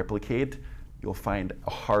try to replicate, you'll find a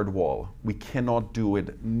hard wall. We cannot do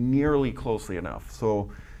it nearly closely enough. So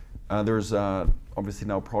there's obviously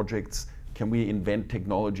now projects, can we invent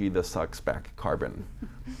technology that sucks back carbon?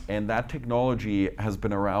 And that technology has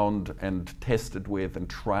been around and tested with and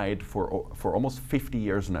tried for almost 50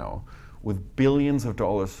 years now, with billions of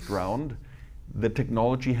dollars drowned. The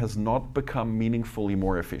technology has not become meaningfully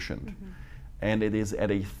more efficient. And it is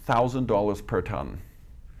at $1,000 per ton.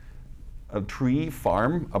 A tree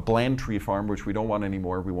farm, a bland tree farm, which we don't want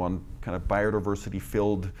anymore. We want kind of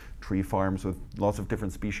biodiversity-filled tree farms with lots of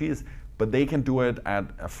different species. But they can do it at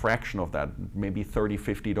a fraction of that, maybe $30,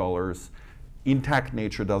 $50. Intact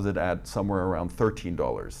nature does it at somewhere around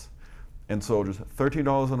 $13. And so just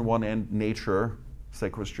 $13 on one end, nature,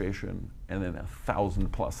 sequestration, and then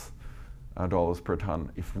 $1,000+ dollars per ton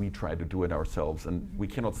if we try to do it ourselves. And we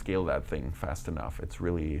cannot scale that thing fast enough. It's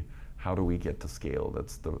really, how do we get to scale?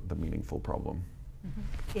 That's the meaningful problem.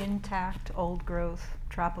 Intact, old growth,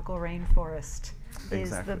 tropical rainforest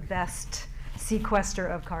is the best sequester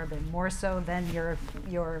of carbon, more so than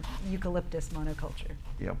your eucalyptus monoculture.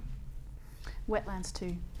 Yep. Wetlands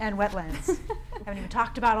too. And wetlands. Haven't even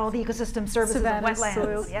talked about all the ecosystem services of Savannas, wetlands.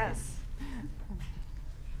 soils. Yes.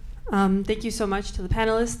 Thank you so much to the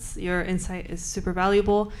panelists. Your insight is super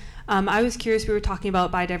valuable. I was curious, we were talking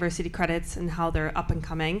about biodiversity credits and how they're up and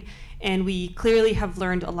coming, and we clearly have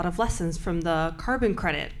learned a lot of lessons from the carbon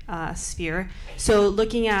credit sphere. So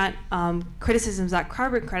looking at criticisms that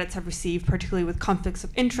carbon credits have received, particularly with conflicts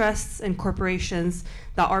of interests and corporations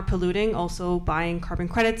that are polluting, also buying carbon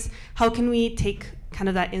credits, how can we take kind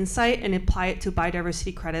of that insight and apply it to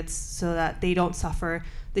biodiversity credits so that they don't suffer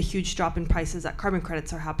the huge drop in prices that carbon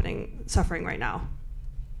credits are suffering right now?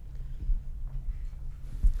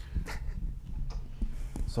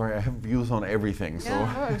 Sorry, I have views on everything, so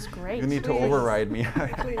it was great. you need to override me.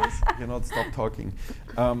 Please. You cannot stop talking.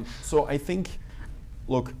 So I think,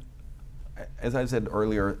 look, as I said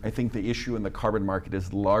earlier, I think the issue in the carbon market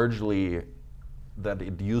is largely that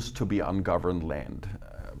it used to be ungoverned land.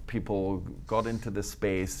 People got into this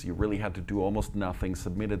space, you really had to do almost nothing,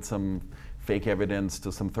 submitted some fake evidence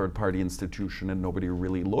to some third-party institution, and nobody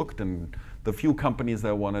really looked. And the few companies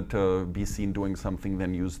that wanted to be seen doing something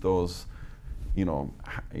then used those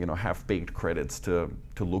half-baked credits to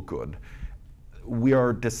look good. We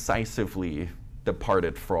are decisively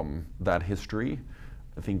departed from that history.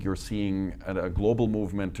 I think you're seeing a global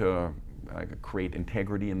movement to create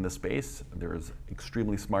integrity in the space. There's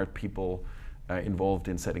extremely smart people involved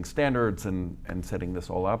in setting standards and setting this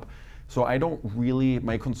all up. So I don't really,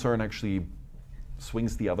 my concern actually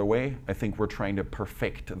swings the other way. I think we're trying to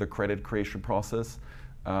perfect the credit creation process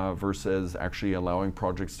versus actually allowing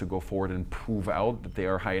projects to go forward and prove out that they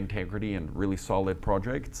are high integrity and really solid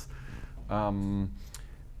projects. And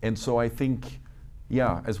so I think,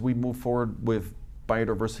 as we move forward with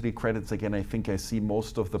biodiversity credits, again, I think I see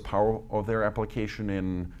most of the power of their application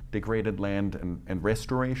in degraded land and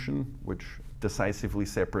restoration, which decisively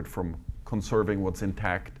separate from conserving what's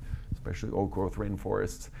intact, especially old growth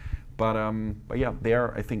rainforests. But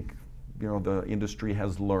there, I think, the industry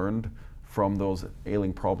has learned from those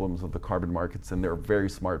ailing problems of the carbon markets, and there are very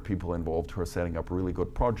smart people involved who are setting up really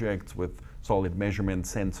good projects with solid measurement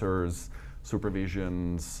sensors,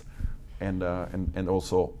 supervisions, and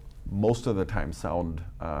also most of the time sound,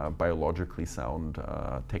 biologically sound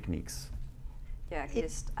techniques. Yeah, I can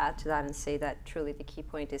just add to that and say that truly the key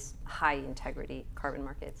point is high integrity carbon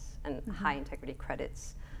markets and high integrity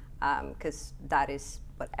credits, because that is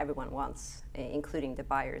what everyone wants, including the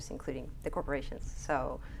buyers, including the corporations.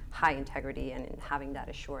 So high integrity and having that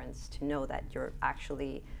assurance to know that you're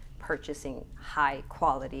actually purchasing high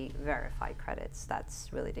quality verified credits, that's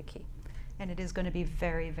really the key. And it is going to be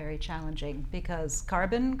very, very challenging because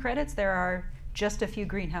carbon credits, there are just a few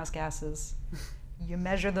greenhouse gases. You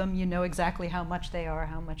measure them, you know exactly how much they are,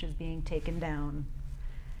 how much is being taken down.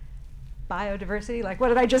 Biodiversity, like what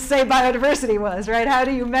did I just say biodiversity was, right? How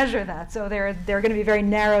do you measure that? So there are going to be very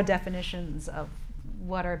narrow definitions of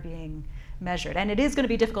what are being measured. And it is going to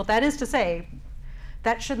be difficult. That is to say,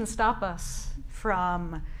 that shouldn't stop us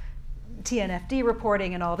from TNFD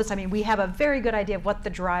reporting and all this. I mean, we have a very good idea of what the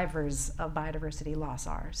drivers of biodiversity loss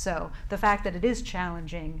are. So the fact that it is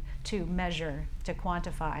challenging to measure, to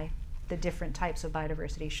quantify the different types of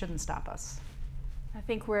biodiversity shouldn't stop us. I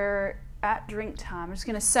think we're at drink time. I'm just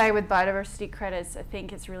going to say with biodiversity credits, I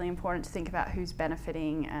think it's really important to think about who's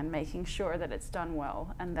benefiting and making sure that it's done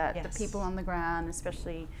well, and that Yes. the people on the ground,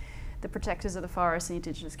 especially the protectors of the forest and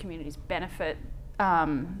indigenous communities, benefit.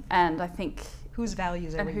 And I think Whose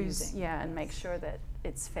values are we using? Yeah, and make sure that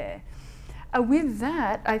it's fair. With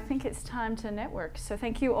that, I think it's time to network. So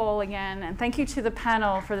thank you all again, and thank you to the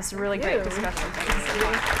panel for this really great discussion.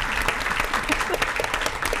 Thanks.